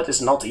that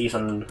is not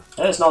even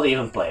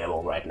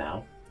playable right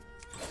now.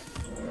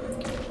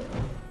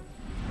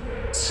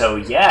 So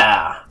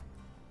yeah,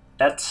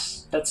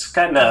 that's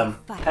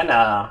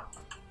kinda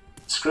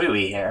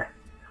screwy here.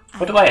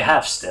 What do I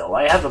have still?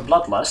 I have a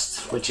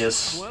Bloodlust, which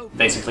is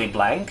basically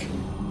blank.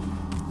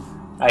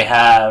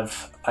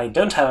 I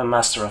don't have a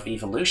Master of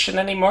Evolution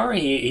anymore.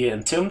 He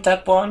entombed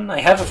that one. I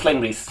have a Flame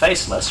Wreath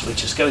Faceless,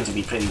 which is going to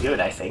be pretty good,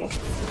 I think.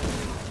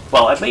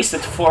 Well, at least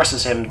it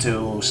forces him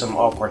to some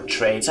awkward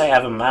trades. I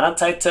have a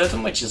Mana-Tide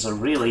Totem, which is a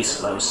really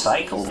slow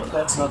cycle, but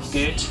that's not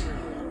good.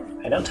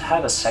 I don't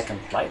have a second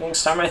Lightning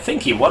Storm. I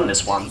think he won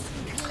this one.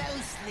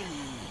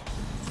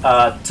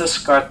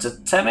 Tuskar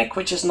Totemic,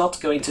 which is not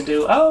going to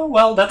do... Oh,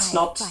 well, that's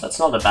not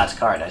a bad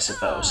card, I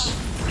suppose.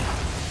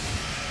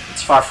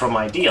 It's far from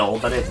ideal,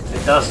 but it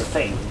does a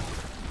thing.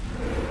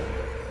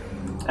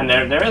 And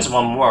there is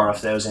one more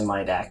of those in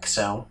my deck,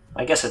 so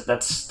I guess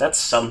that's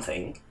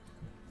something.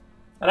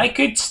 And I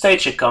could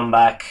stage a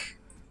comeback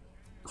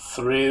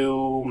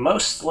through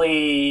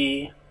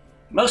mostly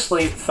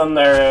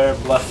Thunder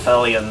Bluff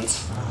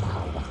Valiant,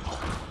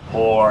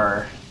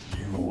 or...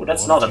 Ooh,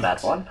 that's not a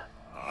bad one.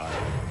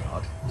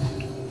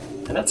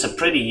 And that's a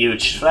pretty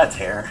huge threat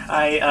here.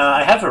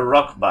 I have a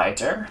Rock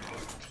Biter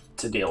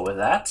to deal with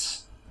that.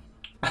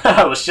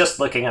 I was just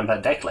looking at my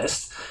deck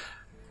list.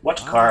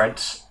 What card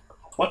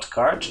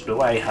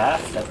do I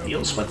have that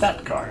deals with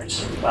that card?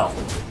 Well,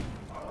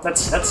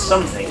 that's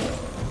something.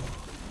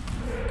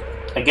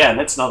 Again,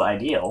 it's not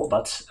ideal,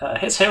 but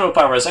his hero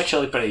power is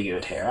actually pretty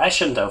good here. I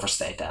shouldn't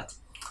overstate that.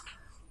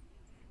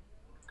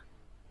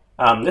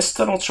 This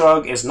Tunnel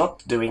Trog is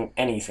not doing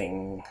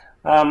anything.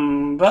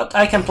 But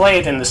I can play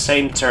it in the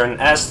same turn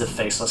as the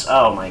Faceless.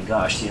 Oh my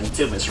gosh, the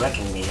Entomb is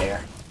wrecking me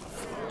here.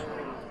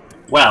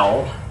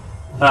 Well,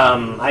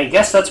 I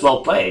guess that's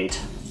well played.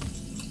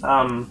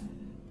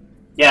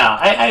 Yeah,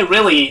 I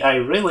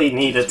really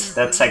needed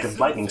that second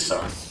Lightning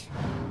Storm.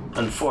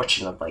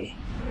 Unfortunately.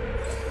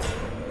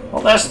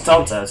 Well, there's a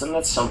Tontos, and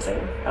that's something.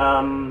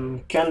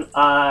 Can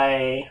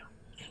I...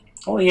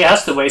 Well, he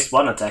has to waste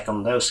one attack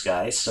on those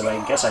guys, so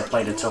I guess I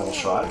play the Tunnel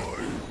Shrug.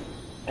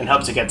 And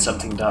hope to get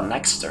something done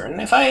next turn.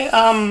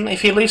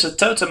 If he leaves a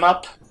Totem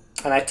up,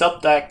 and I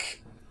top deck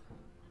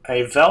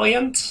a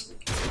Valiant,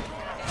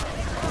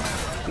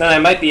 then I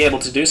might be able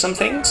to do some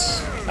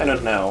things. I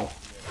don't know.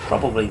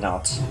 Probably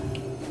not.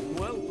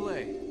 Well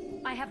played.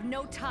 I have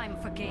no time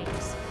for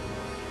games.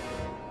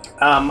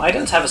 I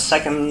don't have a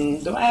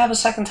second... Do I have a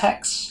second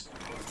Hex?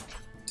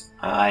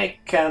 I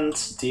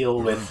can't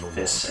deal with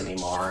this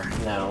anymore.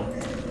 No.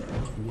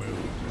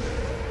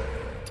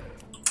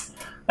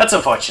 That's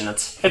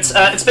unfortunate.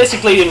 It's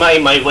basically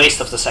my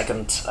waste of the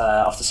second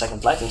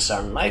Lightning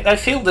Storm. I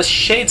feel the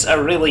shades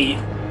are really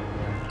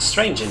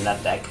strange in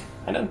that deck.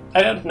 I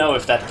don't know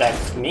if that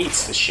deck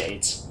needs the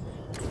shades.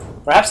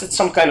 Perhaps it's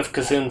some kind of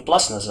Cthulhu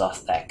plus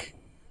N'Zoth deck.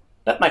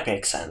 That might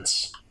make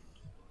sense.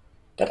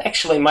 That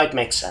actually might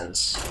make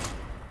sense.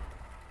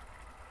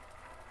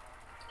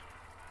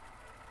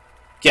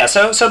 Yeah,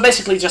 so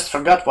basically just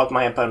forgot what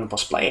my opponent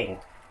was playing.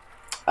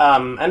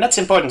 And that's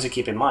important to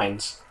keep in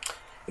mind.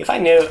 If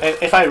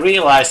I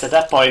realized at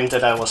that point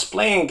that I was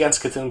playing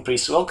against Cthulhu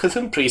Priest, well,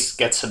 Cthulhu Priest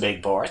gets a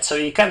big board, so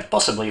you can't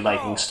possibly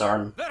Lightning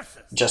Storm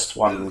just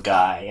one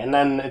guy, and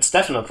then it's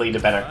definitely the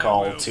better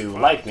call to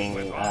Lightning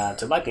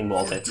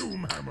Bolt it.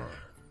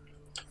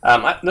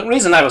 The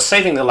reason I was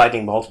saving the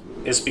Lightning Bolt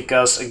is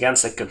because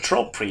against a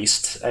Control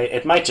Priest,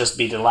 it might just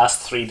be the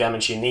last 3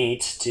 damage you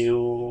need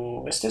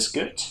to... Is this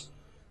good?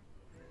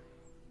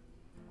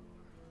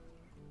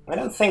 I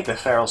don't think the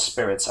Feral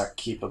Spirits are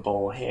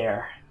keepable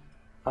here.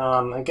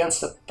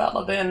 Against the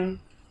Paladin...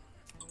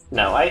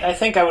 No, I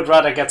think I would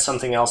rather get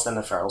something else than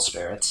the Feral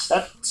Spirits.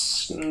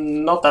 That's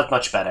not that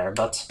much better,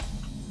 but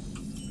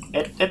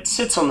it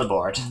sits on the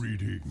board.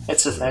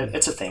 It's a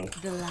thing.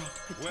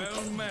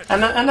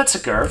 And that's a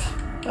curve.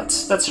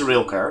 That's a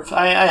real curve.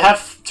 I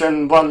have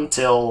turn 1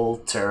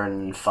 till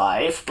turn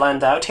 5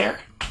 planned out here,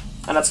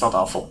 and that's not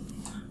awful.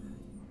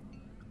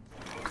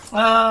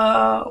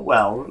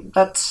 Well,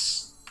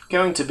 that's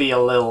going to be a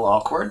little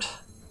awkward.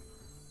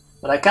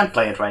 But I can't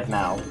play it right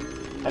now.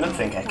 I don't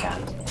think I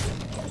can.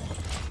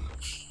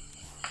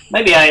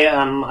 Maybe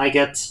I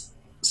get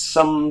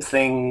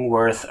something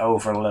worth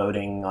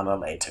overloading on a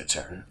later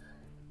turn.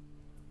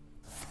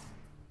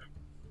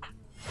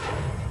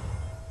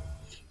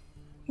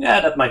 Yeah,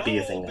 that might be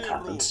a thing that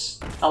happens.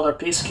 Elder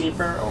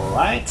Peacekeeper,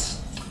 alright.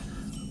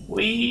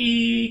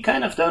 We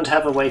kind of don't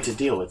have a way to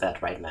deal with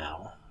that right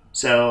now.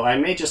 So I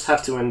may just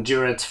have to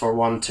endure it for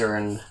one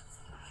turn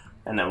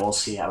and then we'll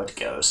see how it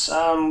goes.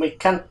 We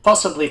can't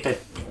possibly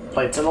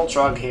play Tunnel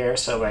Trog here,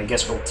 so I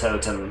guess we'll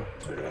totem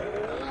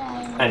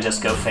and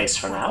just go face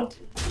for now.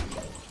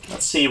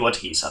 Let's see what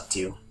he's up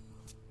to.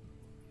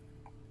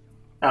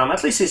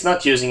 At least he's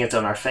not using it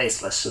on our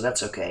faceless, so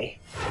that's okay.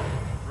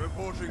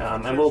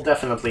 And we'll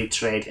definitely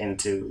trade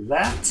into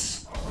that.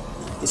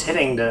 He's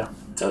hitting the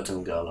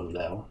totem golem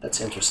though, that's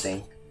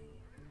interesting.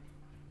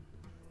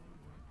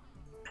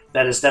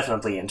 That is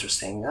definitely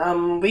interesting.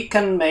 We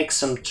can make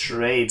some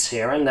trades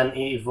here and then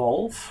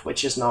evolve,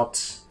 which is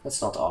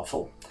that's not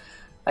awful.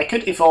 I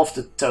could evolve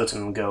the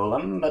totem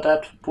golem, but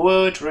that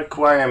would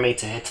require me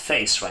to hit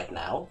face right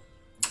now.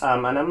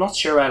 And I'm not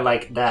sure I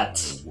like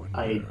that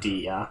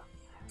idea.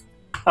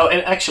 Oh,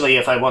 and actually,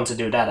 if I want to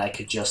do that, I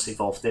could just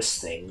evolve this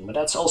thing, but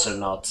that's also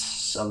not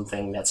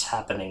something that's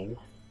happening.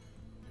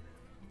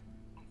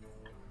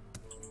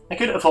 I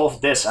could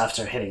evolve this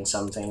after hitting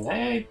something.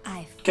 I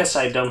guess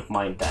I don't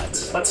mind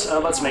that.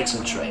 Let's make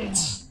some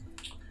trades.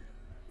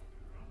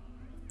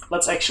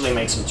 Let's actually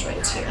make some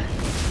trades here.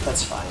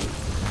 That's fine.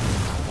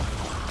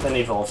 Then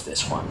evolve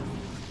this one.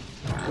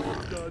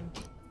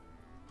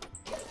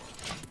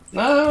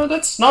 No,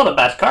 that's not a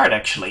bad card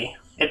actually.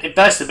 It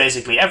does to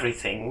basically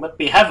everything, but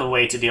we have a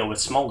way to deal with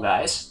small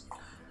guys.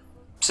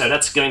 So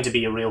that's going to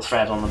be a real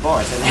threat on the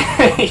board,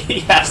 and he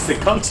has to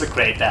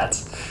consecrate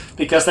that,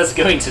 because that's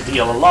going to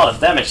deal a lot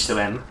of damage to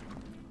him.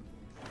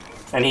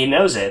 And he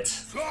knows it.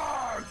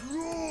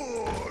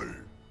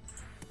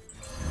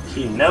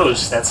 He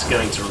knows that's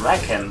going to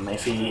wreck him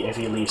if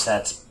he leaves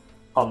that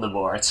on the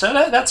board. So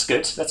that's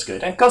good, that's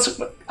good. And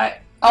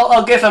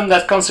I'll give him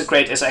that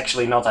consecrate is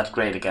actually not that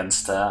great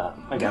against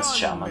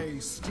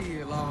Shaman.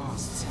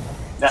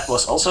 That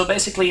was also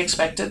basically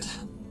expected.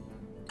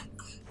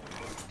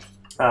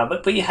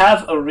 But we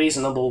have a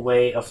reasonable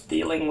way of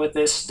dealing with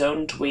this,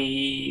 don't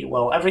we?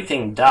 Well,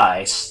 everything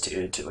dies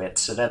to it,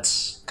 so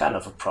that's kind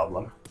of a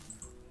problem.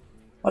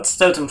 Let's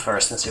totem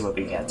first and see what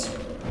we get.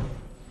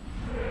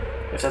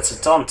 If that's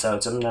a taunt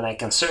totem, then I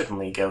can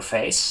certainly go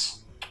face.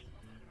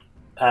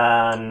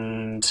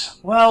 And,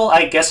 well,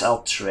 I guess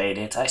I'll trade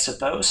it, I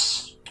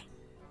suppose.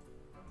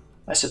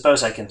 I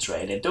suppose I can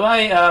trade it. Do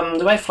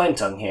I Flame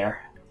Tongue here?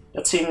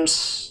 That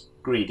seems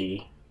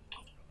greedy.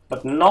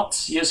 But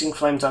not using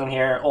Flame Tongue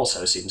here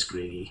also seems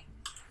greedy.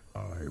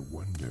 I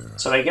wonder.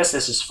 So I guess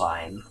this is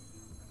fine.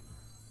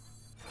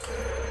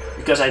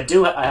 Because I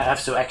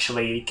have to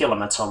actually kill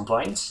him at some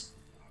point.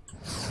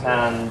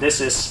 And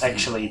this is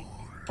actually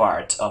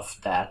part of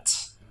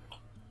that.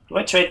 Do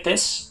I trade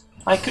this?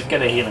 I could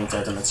get a healing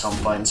totem at some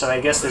point, so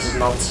I guess this is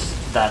not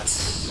that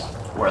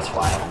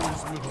worthwhile.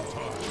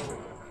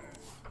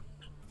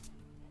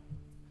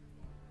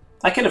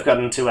 I could have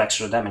gotten 2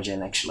 extra damage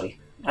in, actually.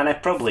 And I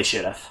probably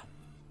should have.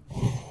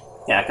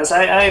 Yeah, because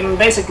I'm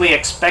basically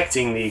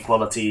expecting the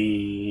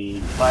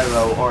equality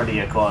Pyro or the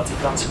equality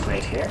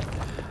Consecrate here.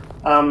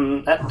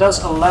 That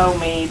does allow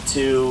me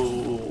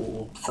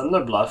to...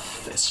 Thunder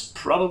Bluff is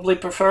probably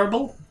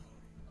preferable.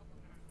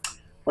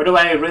 Or do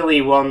I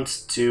really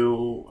want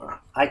to...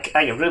 I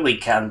really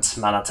can't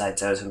Mana Tide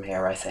Totem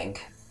here, I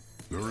think.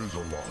 There is a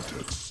lot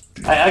at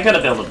stake. I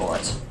gotta build a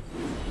board.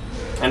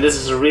 And this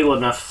is a real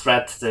enough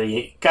threat that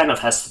he kind of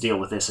has to deal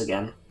with this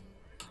again.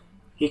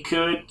 He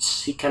cannot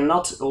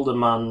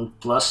Uldaman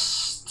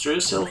plus True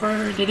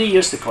Silver. Did he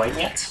use the coin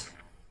yet?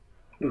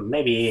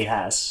 Maybe he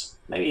has.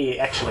 Maybe he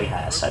actually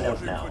has, I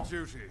don't know.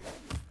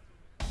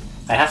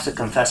 I have to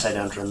confess I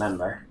don't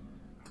remember.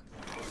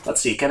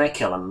 Let's see, can I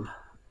kill him?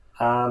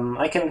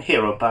 I can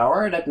Hero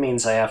Power, that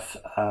means I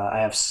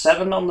have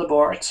 7 on the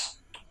board.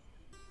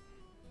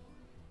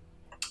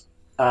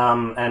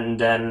 And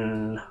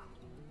then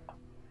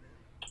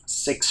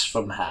 6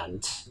 from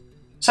hand.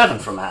 7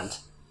 from hand.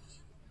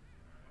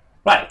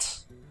 Right.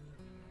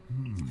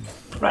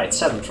 Right,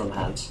 7 from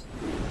hand.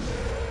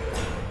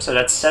 So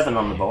that's 7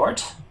 on the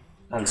board,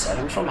 and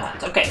 7 from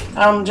hand. Okay,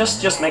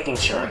 just making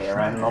sure here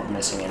I'm not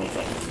missing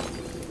anything.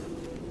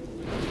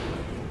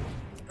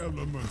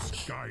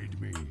 Elements guide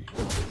me.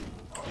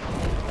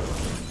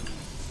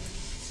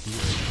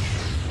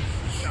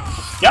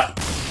 Yep.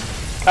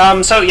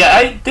 So yeah,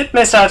 I did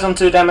miss out on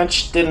 2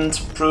 damage,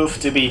 didn't prove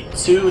to be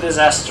too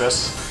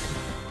disastrous.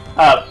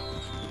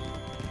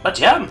 But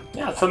yeah,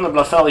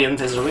 Thunderblood Valiant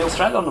is a real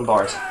threat on the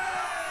board.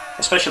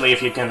 Especially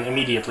if you can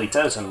immediately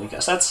totem,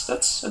 because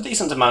that's a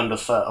decent amount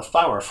of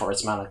power for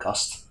its mana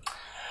cost.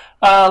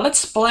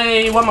 Let's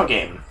play one more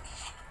game.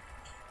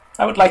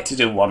 I would like to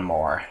do one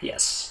more,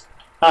 yes.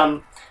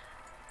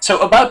 So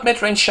about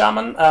Midrange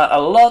Shaman, a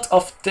lot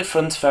of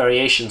different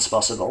variations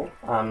possible.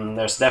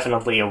 There's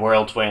definitely a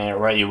world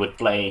where you would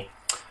play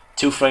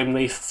 2 Flame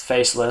Leaf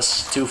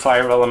Faceless, 2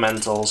 Fire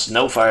Elementals,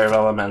 no Fire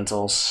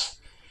Elementals,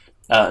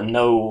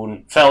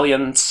 no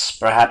Valiants,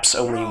 perhaps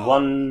only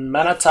 1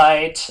 Mana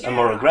Tide, a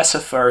more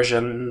aggressive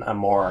version, a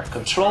more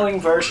controlling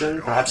version,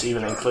 perhaps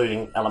even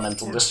including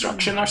Elemental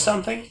Destruction or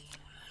something.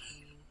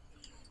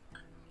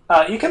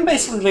 You can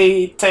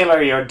basically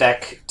tailor your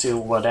deck to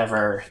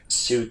whatever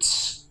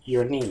suits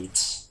your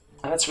needs.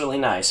 And that's really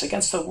nice.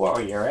 Against a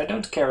warrior, I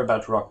don't care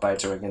about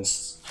Rockbiter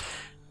against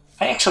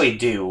I actually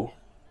do.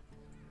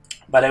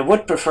 But I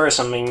would prefer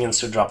some minions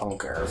to drop on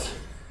curve.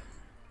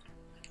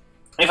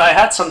 If I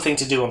had something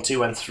to do on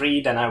 2 and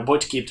 3, then I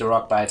would keep the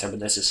Rock Biter, but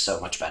this is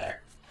so much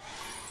better.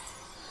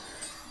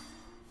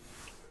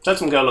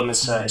 Totem Golem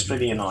is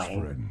pretty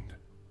annoying. Friend.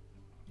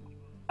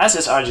 As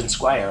is Argent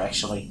Squire,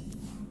 actually.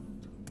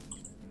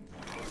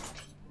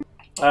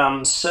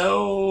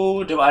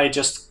 So do I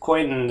just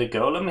coin the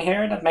Golem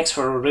here? That makes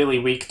for a really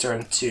weak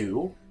turn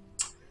 2.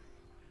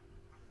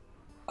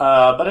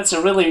 But it's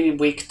a really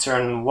weak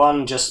turn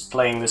 1 just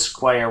playing the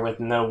Squire with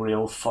no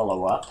real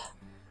follow-up.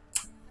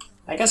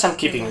 I guess I'm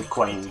keeping the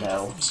coin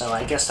though, so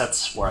I guess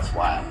that's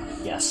worthwhile,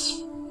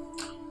 yes.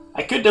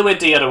 I could do it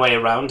the other way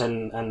around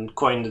and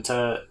coin the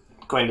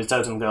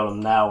Totem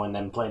Golem now and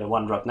then play the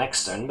 1-drop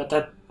next turn, but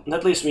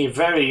that leaves me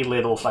very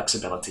little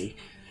flexibility.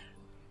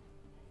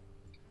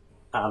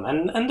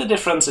 And the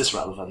difference is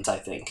relevant, I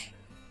think.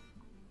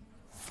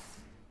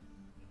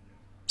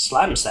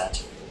 Slams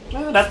that.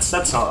 No, that's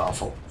not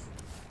awful.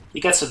 He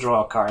gets to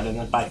draw a card, and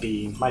it might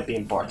be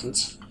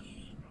important.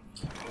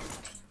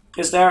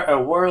 Is there a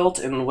world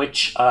in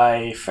which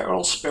I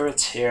Feral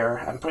Spirit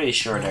here? I'm pretty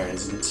sure there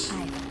isn't.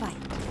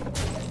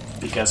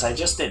 Because I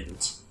just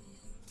didn't.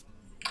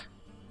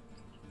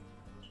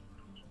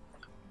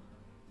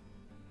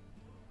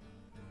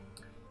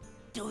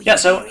 Yeah,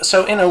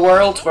 so in a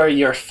world where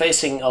you're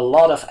facing a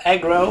lot of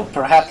aggro,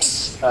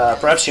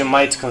 perhaps you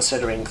might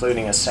consider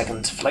including a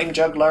second Flame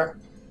Juggler.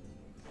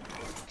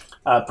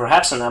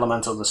 Perhaps an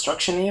Elemental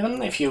Destruction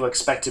even, if you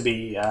expect to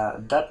be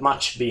that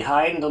much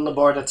behind on the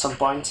board at some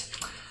point.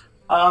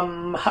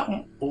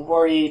 How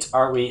worried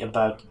are we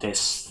about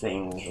this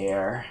thing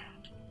here?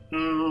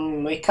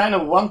 We kind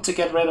of want to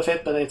get rid of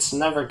it, but it's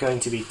never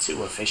going to be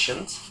too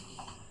efficient.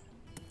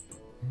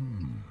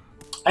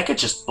 I could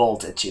just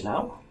bolt it, you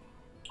know?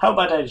 How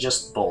about I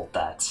just bolt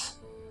that?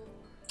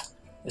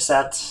 Is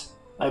that...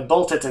 I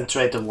bolt it and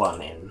trade the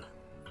 1 in.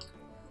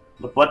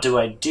 But what do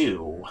I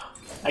do?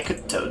 I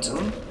could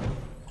Totem.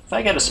 If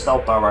I get a Spell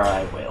Power,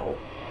 I will.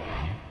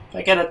 If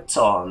I get a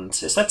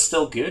Taunt, is that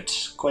still good?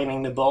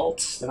 Coining the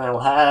Bolt? Then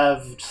I'll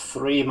have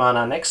 3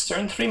 mana next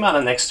turn. 3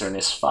 mana next turn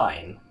is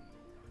fine.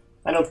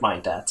 I don't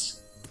mind that.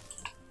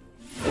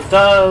 It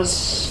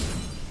does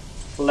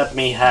let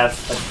me have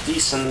a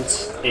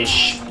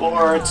decent-ish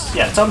board.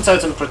 Yeah, Tom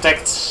Totem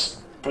protects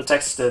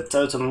the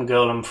Totem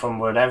Golem from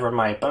whatever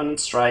my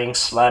opponent's trying,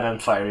 Slan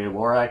and Fiery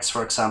War Axe,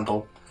 for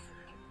example.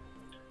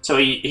 So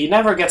he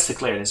never gets to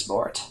clear this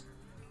board.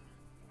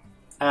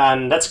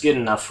 And that's good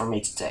enough for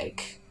me to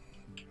take.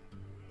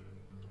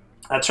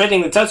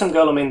 Trading the Totem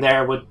Golem in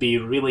there would be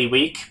really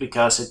weak,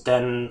 because it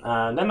then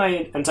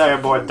my entire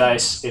board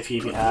dies if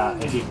he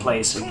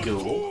plays a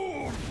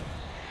Ghoul.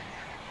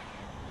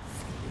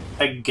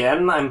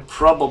 Again, I'm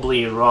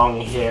probably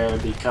wrong here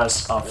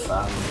because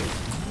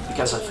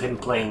of him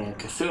playing a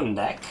Cthulhu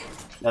deck.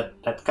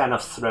 That kind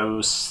of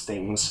throws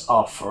things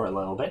off for a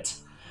little bit.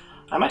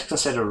 I might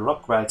consider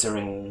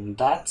Rockritering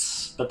that,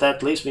 but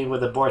that leaves me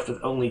with a board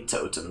with only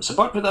totems. A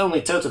board with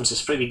only totems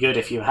is pretty good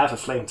if you have a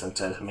Flametongue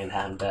Totem in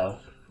hand, though.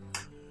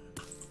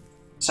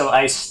 So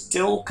I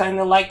still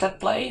kinda like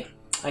that play.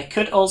 I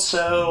could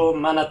also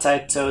Mana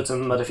Tide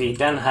Totem, but if he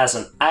then has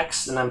an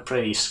Axe, then I'm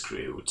pretty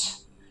screwed.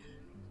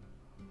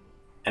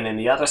 And in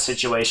the other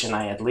situation,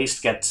 I at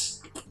least get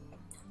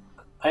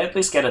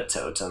a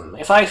Totem.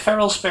 If I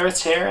Feral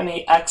Spirits here and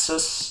he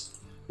axes,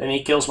 then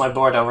he kills my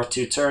board over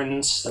 2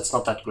 turns. That's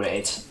not that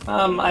great.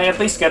 I at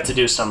least get to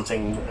do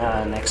something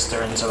next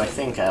turn, so I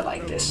think I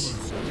like this.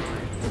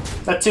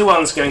 That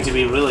 2-1 is going to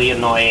be really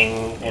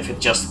annoying if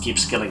it just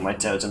keeps killing my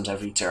totems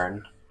every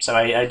turn. So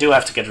I do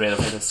have to get rid of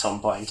it at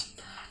some point.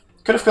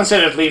 Could have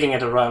considered leaving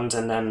it around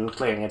and then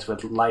clearing it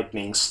with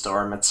Lightning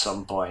Storm at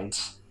some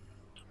point.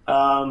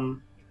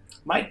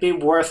 Might be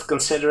worth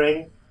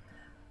considering.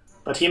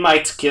 But he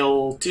might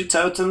kill 2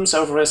 totems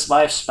over his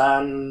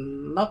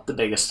lifespan. Not the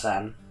biggest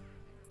fan.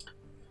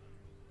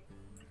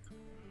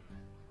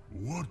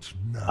 What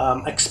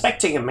now?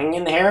 Expecting a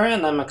minion here,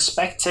 and I'm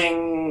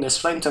expecting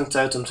this Flametongue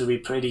Totem to be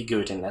pretty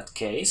good in that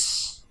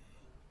case.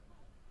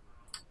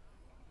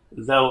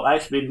 Though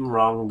I've been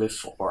wrong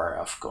before,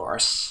 of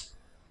course.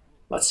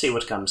 Let's see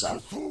what comes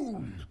up.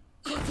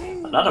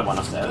 Another one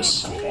of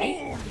those,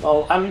 okay.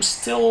 Well, I'm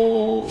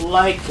still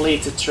likely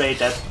to trade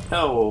that...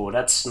 Oh,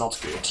 that's not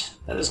good.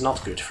 That is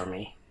not good for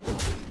me.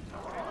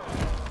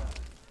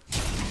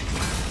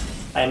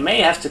 I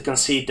may have to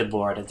concede the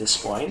board at this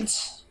point.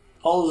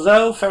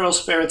 Although Feral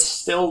Spirit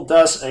still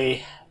does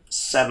a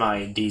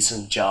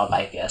semi-decent job,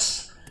 I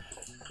guess.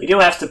 We do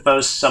have to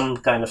pose some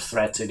kind of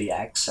threat to the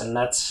axe, and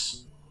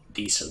that's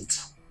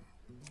decent.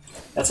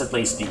 That's at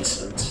least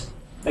decent.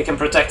 They can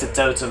protect the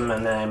totem,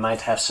 and I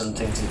might have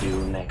something to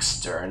do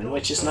next turn,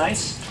 which is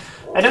nice.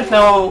 I don't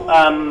know,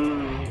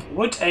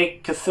 would a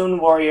Cthulhu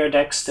Warrior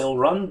deck still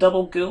run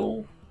Double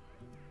Ghoul?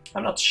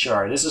 I'm not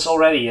sure. This is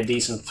already a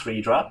decent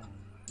 3-drop.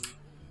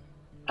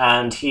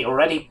 And he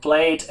already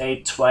played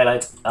a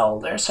Twilight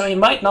Elder, so he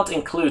might not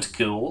include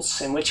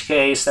ghouls, in which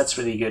case that's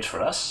really good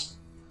for us.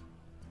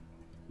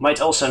 Might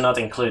also not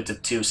include the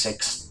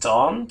 2/6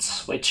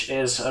 taunt, which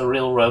is a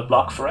real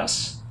roadblock for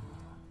us.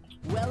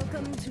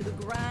 Welcome to the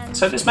grand.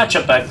 So this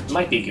matchup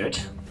might be good.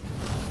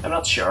 I'm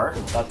not sure,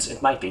 but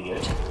it might be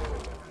good.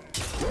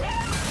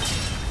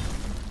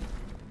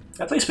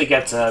 At least we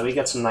get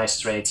some nice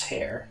trades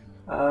here.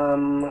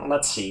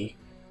 Let's see.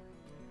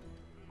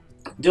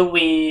 Do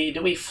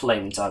we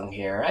flame tongue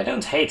here? I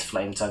don't hate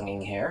flame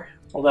tonguing here.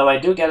 Although I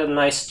do get a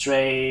nice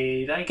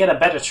trade. I get a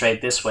better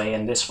trade this way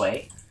and this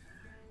way.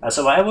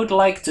 So I would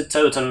like to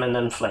totem and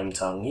then flame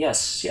tongue.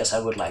 Yes, I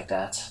would like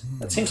that.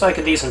 That seems like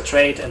a decent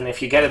trade, and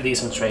if you get a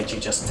decent trade,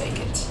 you just take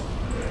it.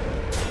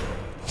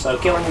 So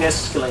killing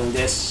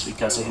this,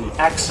 because if he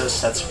axes,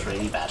 that's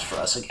pretty bad for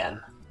us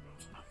again.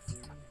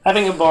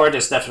 Having a board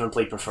is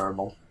definitely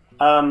preferable.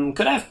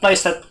 Could I have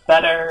placed that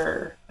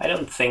better? I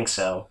don't think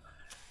so.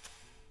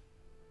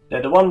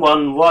 The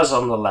 1/1 was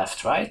on the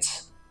left, right?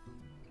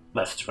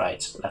 Left,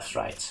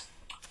 right.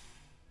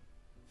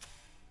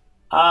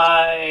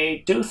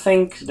 I do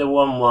think the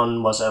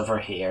 1/1 was over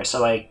here,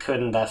 so I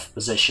couldn't have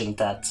positioned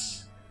that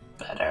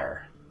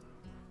better.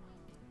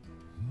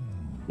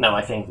 No,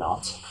 I think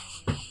not.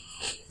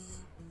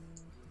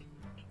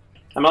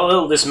 I'm a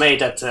little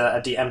dismayed at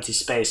the empty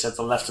space at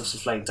the left of the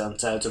flame tongue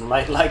totem,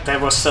 like there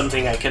was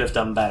something I could have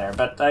done better,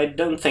 but I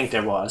don't think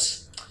there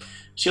was.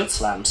 Shield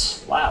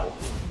slams, wow.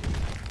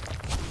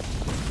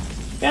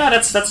 Yeah,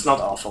 that's not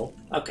awful.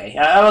 Okay,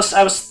 I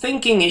was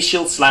thinking he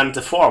shield slammed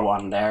the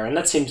 4/1 there, and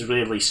that seemed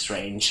really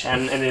strange,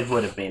 and it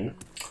would have been.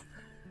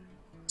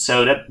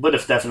 So that would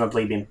have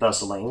definitely been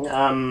puzzling.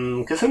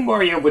 Cthulhu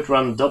Warrior would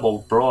run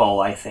double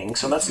brawl, I think,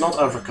 so let's not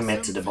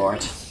overcommit to the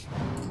board.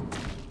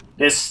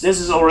 This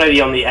is already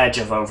on the edge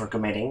of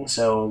overcommitting,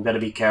 so gotta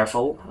be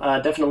careful.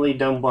 Definitely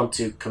don't want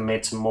to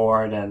commit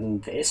more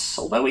than this,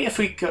 although if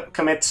we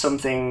commit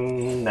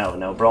something...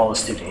 No, brawl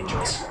is too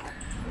dangerous.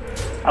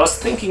 I was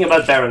thinking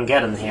about Baron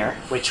Geddon here,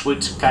 which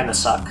would kinda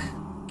suck.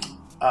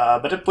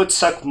 But it would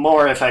suck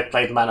more if I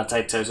played Mana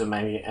type Totem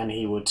and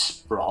he would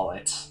brawl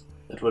it.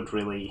 It would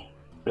really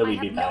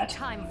be bad. No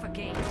time for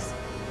games.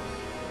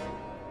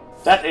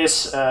 That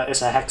is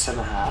a hex and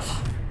a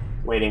half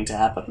waiting to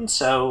happen,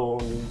 so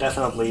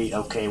definitely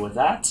okay with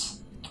that.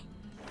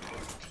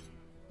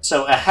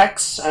 So a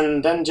hex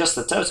and then just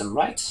a totem,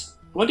 right?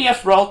 Would he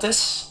have brawled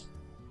this?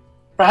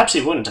 Perhaps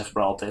he wouldn't have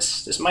brawled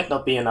this. This might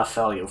not be enough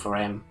value for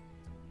him.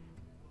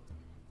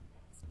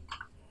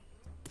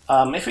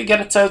 If we get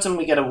a totem,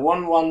 we get a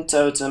 1/1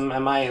 totem.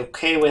 Am I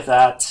okay with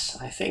that?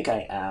 I think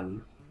I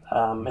am.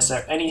 Is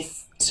there any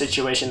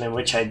situation in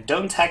which I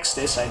don't hex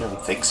this? I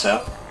don't think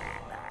so.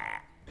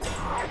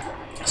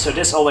 So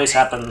this always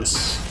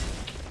happens.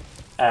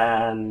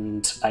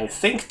 And I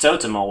think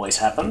totem always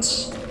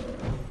happens.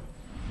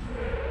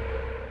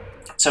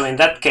 So in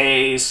that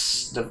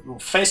case, the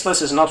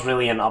faceless is not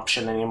really an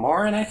option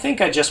anymore, and I think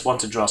I just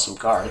want to draw some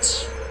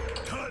cards.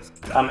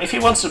 If he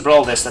wants to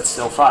brawl this, that's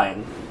still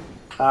fine.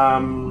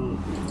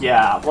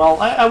 Yeah,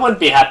 well, I wouldn't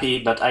be happy,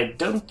 but I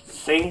don't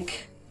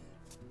think...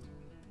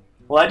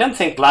 Well, I don't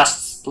think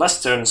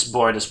last turn's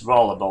board is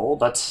brawlable,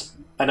 but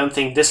I don't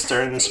think this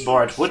turn's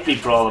board would be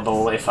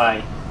brawlable if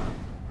I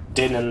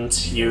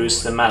didn't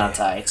use the Mana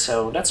Tide,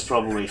 so that's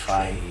probably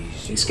fine.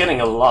 He's getting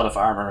a lot of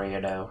armor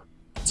here, though.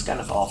 It's kind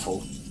of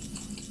awful.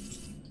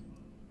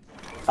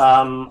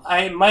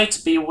 I might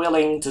be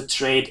willing to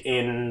trade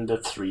in the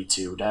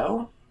 3/2,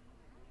 though.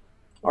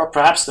 Or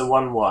perhaps the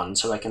 1/1,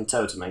 so I can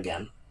totem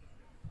again.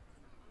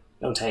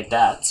 Don't hate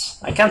that.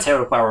 I can't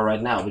hero power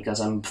right now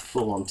because I'm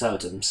full on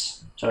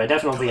totems. So I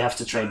definitely have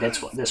to trade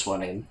this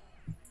one in.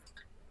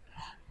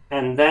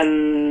 And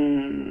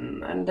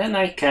then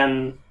I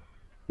can...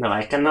 No,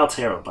 I cannot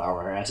hero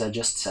power, as I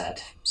just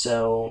said.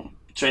 So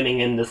trading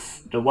in the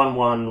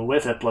 1/1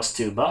 with a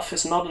 +2 buff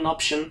is not an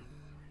option.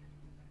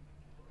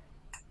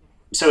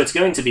 So it's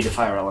going to be the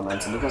Fire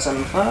Elemental, because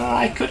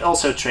I could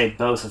also trade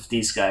both of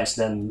these guys,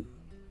 then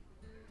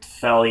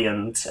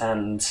Valiant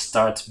and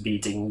start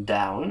beating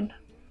down.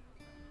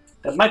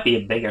 That might be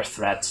a bigger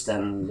threat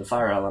than the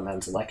Fire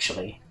Elemental,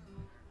 actually.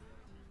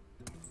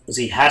 Because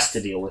he has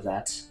to deal with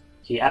that.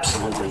 He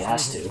absolutely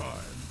has to.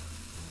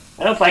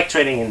 I don't like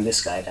trading in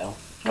this guy, though.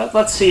 But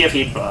let's see if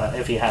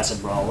he has a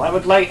brawl. I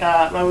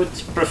would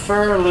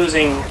prefer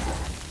losing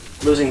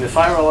the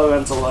Fire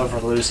Elemental over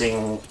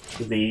losing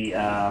the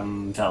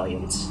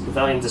Valiant. The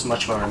Valiant is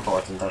much more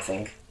important, I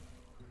think.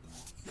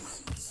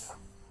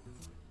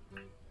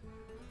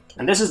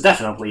 And this is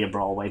definitely a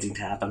brawl waiting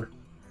to happen.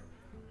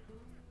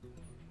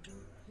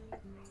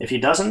 If he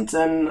doesn't,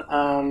 then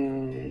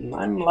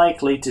I'm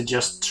likely to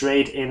just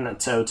trade in a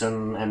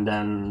totem and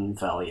then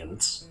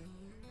Valiant.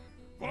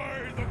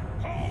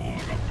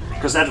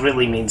 Because that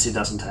really means he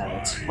doesn't have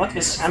it. What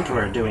is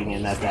Emperor doing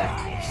in that deck?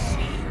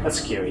 That's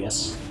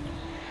curious.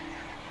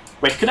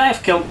 Wait, could I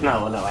have killed...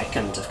 No, I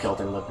couldn't have killed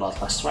him with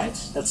Bloodlust, right?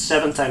 That's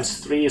 7 times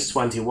 3 is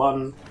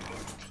 21.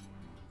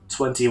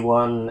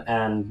 21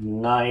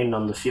 and 9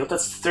 on the field.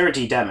 That's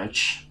 30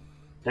 damage.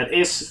 That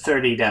is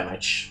 30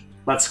 damage.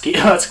 Let's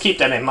keep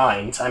that in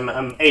mind.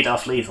 I'm 8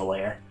 off lethal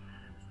here.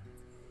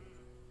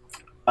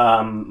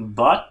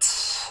 But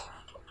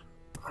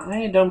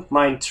I don't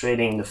mind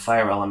trading the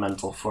fire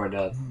elemental for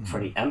the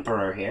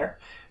Emperor here.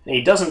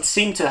 He doesn't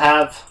seem to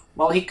have...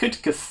 Well, he could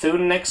Cthulhu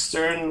next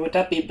turn. Would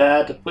that be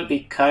bad? It would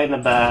be kinda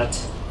bad.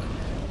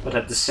 But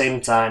at the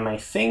same time, I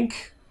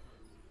think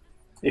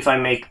if I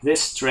make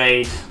this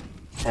trade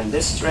and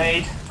this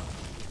trade,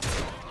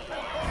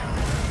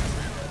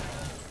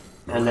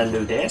 and then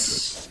do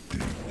this,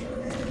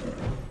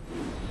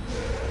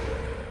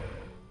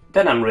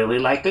 then I'm really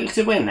likely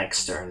to win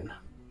next turn.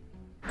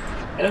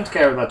 I don't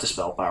care about the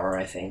spell power,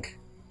 I think.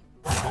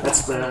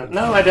 That's the...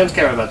 No, I don't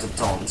care about the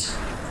taunt.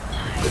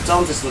 The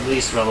taunt is the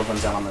least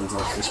relevant element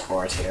of this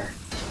board here.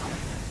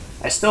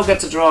 I still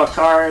get to draw a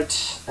card,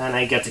 and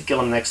I get to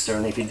kill him next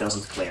turn if he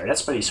doesn't clear.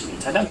 That's pretty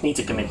sweet. I don't need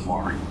to commit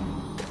more.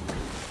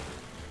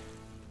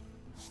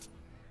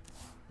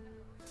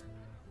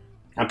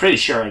 I'm pretty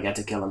sure I get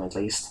to kill him at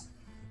least.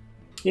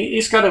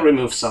 He's got to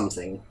remove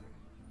something.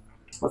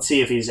 Let's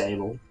see if he's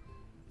able.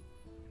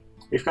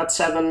 We've got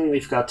 7,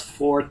 we've got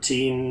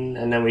 14,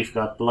 and then we've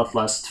got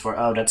Bloodlust for...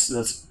 Oh,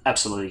 that's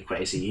absolutely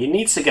crazy. He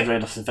needs to get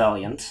rid of the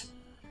Valiant.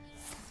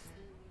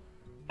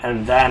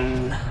 And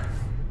then...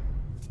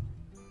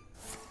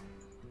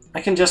 I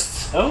can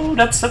just... Oh,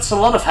 that's a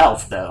lot of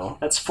health, though.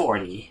 That's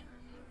 40.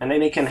 And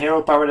then he can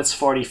hero power, that's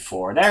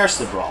 44. There's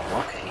the brawl,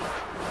 okay.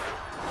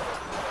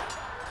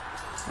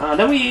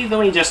 Then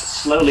we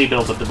just slowly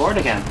build up the board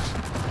again.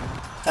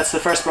 That's the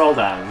first brawl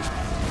down.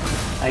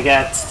 I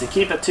get to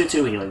keep a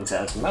 2-2 healing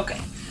totem. Okay.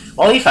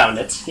 Well, he found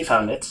it. He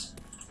found it.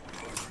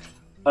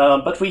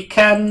 But we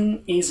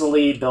can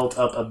easily build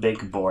up a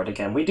big board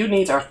again. We do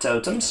need our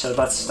totems, so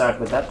let's start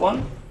with that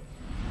one.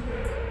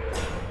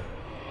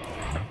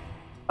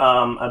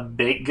 A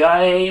big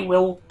guy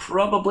will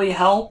probably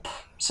help.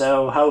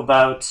 So how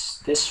about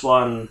this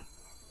one?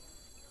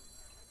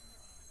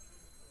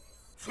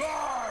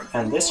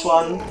 And this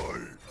one.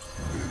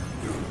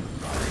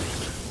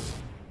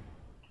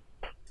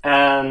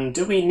 And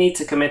do we need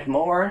to commit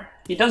more?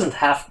 He doesn't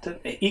have to.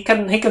 He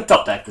can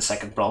top deck the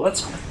second brawl.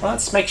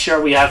 Let's make sure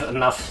we have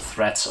enough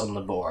threats on the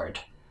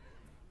board.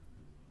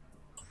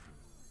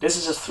 This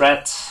is a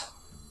threat.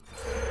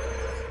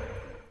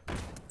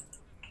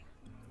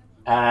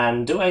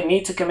 And do I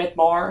need to commit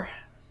more?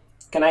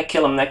 Can I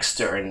kill him next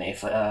turn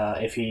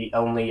if he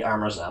only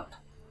armors up?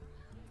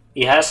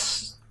 He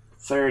has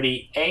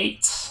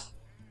 38.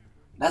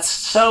 That's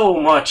so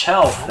much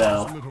health,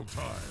 though.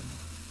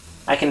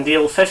 I can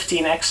deal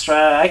 15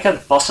 extra. I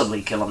could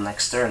possibly kill him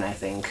next turn, I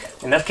think.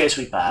 In that case,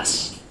 we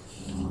pass.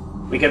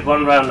 We get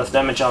 1 round of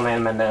damage on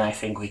him, and then I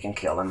think we can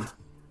kill him.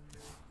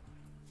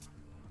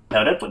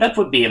 No, that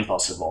would be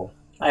impossible.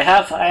 I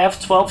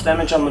have 12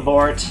 damage on the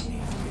board.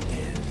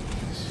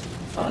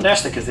 Oh,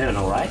 there's the Cthulhu,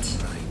 alright.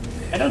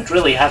 I don't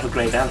really have a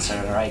great answer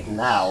right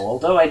now,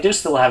 although I do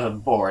still have a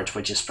board,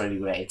 which is pretty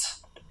great.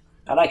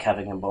 I like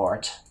having a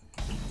board.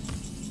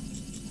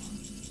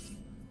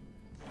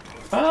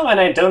 Oh, and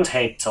I don't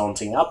hate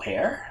taunting up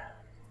here.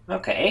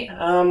 Okay,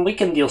 we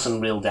can deal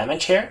some real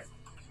damage here.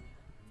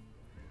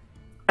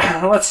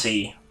 Let's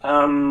see.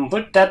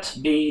 Would that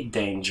be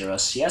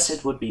dangerous? Yes,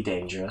 it would be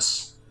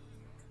dangerous.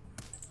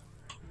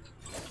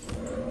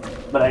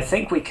 But I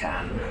think we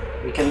can.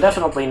 We can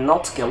definitely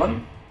not kill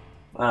him.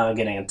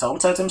 Getting a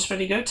taunt item's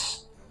pretty good.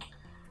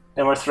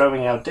 Then we're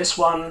throwing out this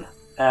one.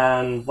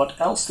 And what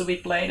else do we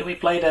play? Do we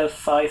play the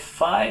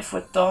 5/5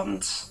 with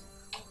taunt?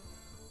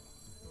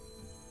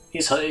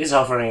 He's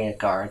hovering a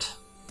card.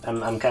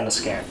 I'm kind of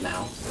scared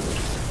now.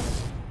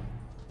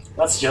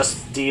 Let's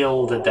just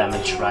deal the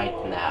damage right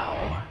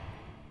now.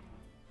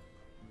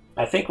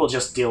 I think we'll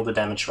just deal the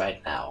damage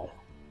right now.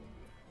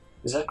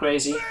 Is that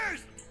crazy?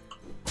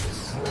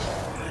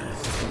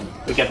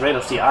 We get rid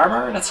of the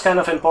armor, that's kind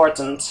of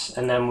important,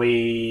 and then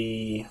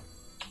we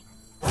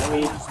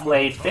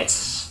play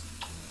this.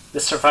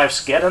 This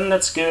survives Geddon,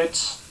 that's good.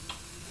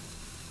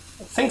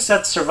 Things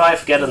that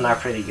survive Geddon are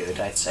pretty good,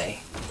 I'd say.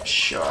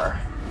 Sure.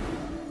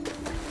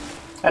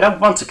 I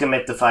don't want to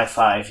commit the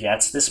 5/5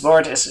 yet. This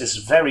board is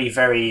very,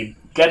 very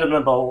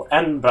Geddonable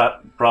and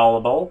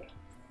brawlable.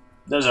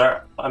 Those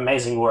are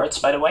amazing words,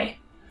 by the way.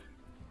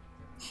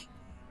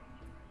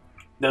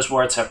 Those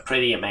words are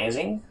pretty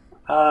amazing.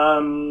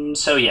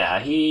 So yeah,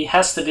 he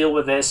has to deal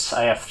with this.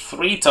 I have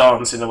 3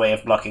 taunts in the way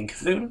of blocking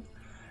Cthulhu.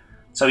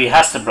 So he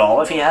has to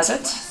brawl if he has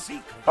it.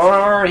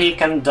 Or he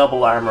can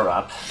double armor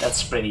up.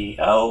 That's pretty...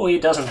 Oh, he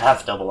doesn't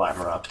have double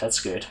armor up. That's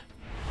good.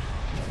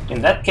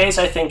 In that case,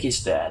 I think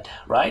he's dead,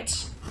 right?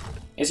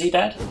 Is he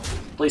dead?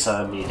 Please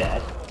let him be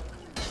dead.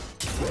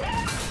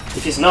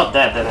 If he's not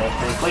dead,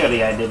 then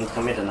clearly I didn't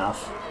commit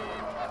enough.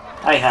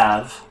 I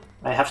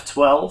have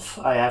 12,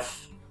 I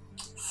have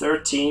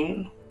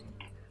 13.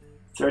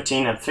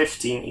 13 and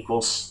 15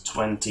 equals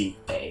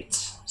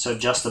 28. So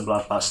just the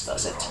Bloodlust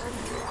does it.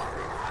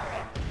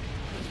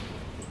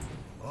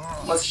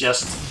 Let's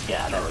just...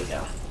 yeah, there we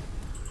go.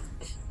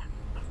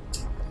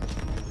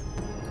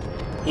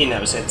 He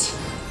knows it.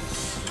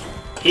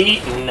 He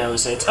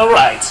knows it.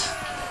 Alright.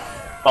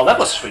 Well, that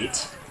was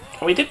sweet.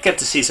 We did get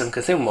to see some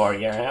Cthulhu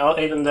Warrior,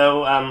 even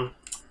though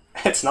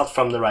it's not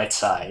from the right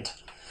side.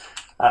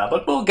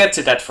 But we'll get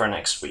to that for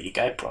next week,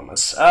 I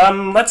promise.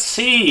 Let's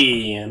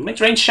see,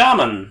 Midrange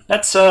Shaman.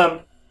 That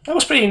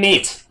was pretty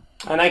neat,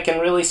 and I can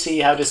really see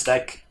how this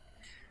deck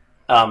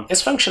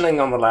is functioning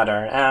on the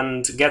ladder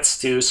and gets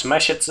to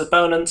smash its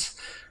opponent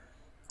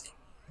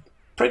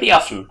pretty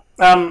often.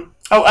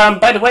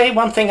 By the way,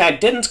 one thing I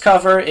didn't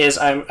cover is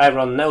I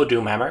run no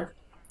Doomhammer.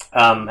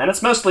 And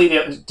it's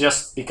mostly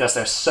just because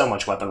there's so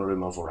much weapon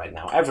removal right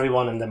now.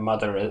 Everyone in the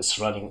Mother is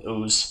running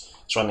Ooze,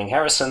 is running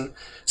Harrison,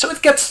 so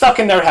it gets stuck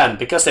in their hand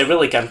because they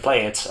really can't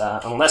play it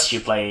unless you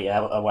play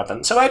a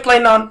weapon. So I play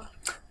none,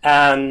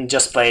 and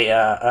just play,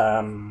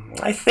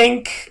 I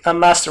think, a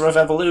Master of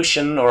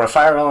Evolution or a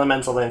Fire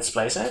Elemental in its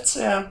place. And it's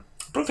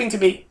proving to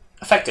be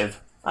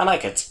effective. I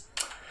like it.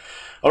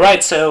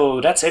 Alright,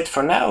 so that's it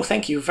for now.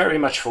 Thank you very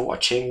much for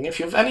watching. If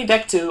you have any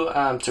deck to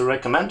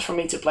recommend for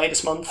me to play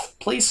this month,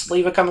 please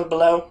leave a comment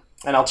below,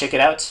 and I'll check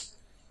it out.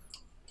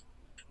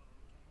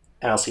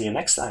 And I'll see you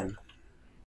next time.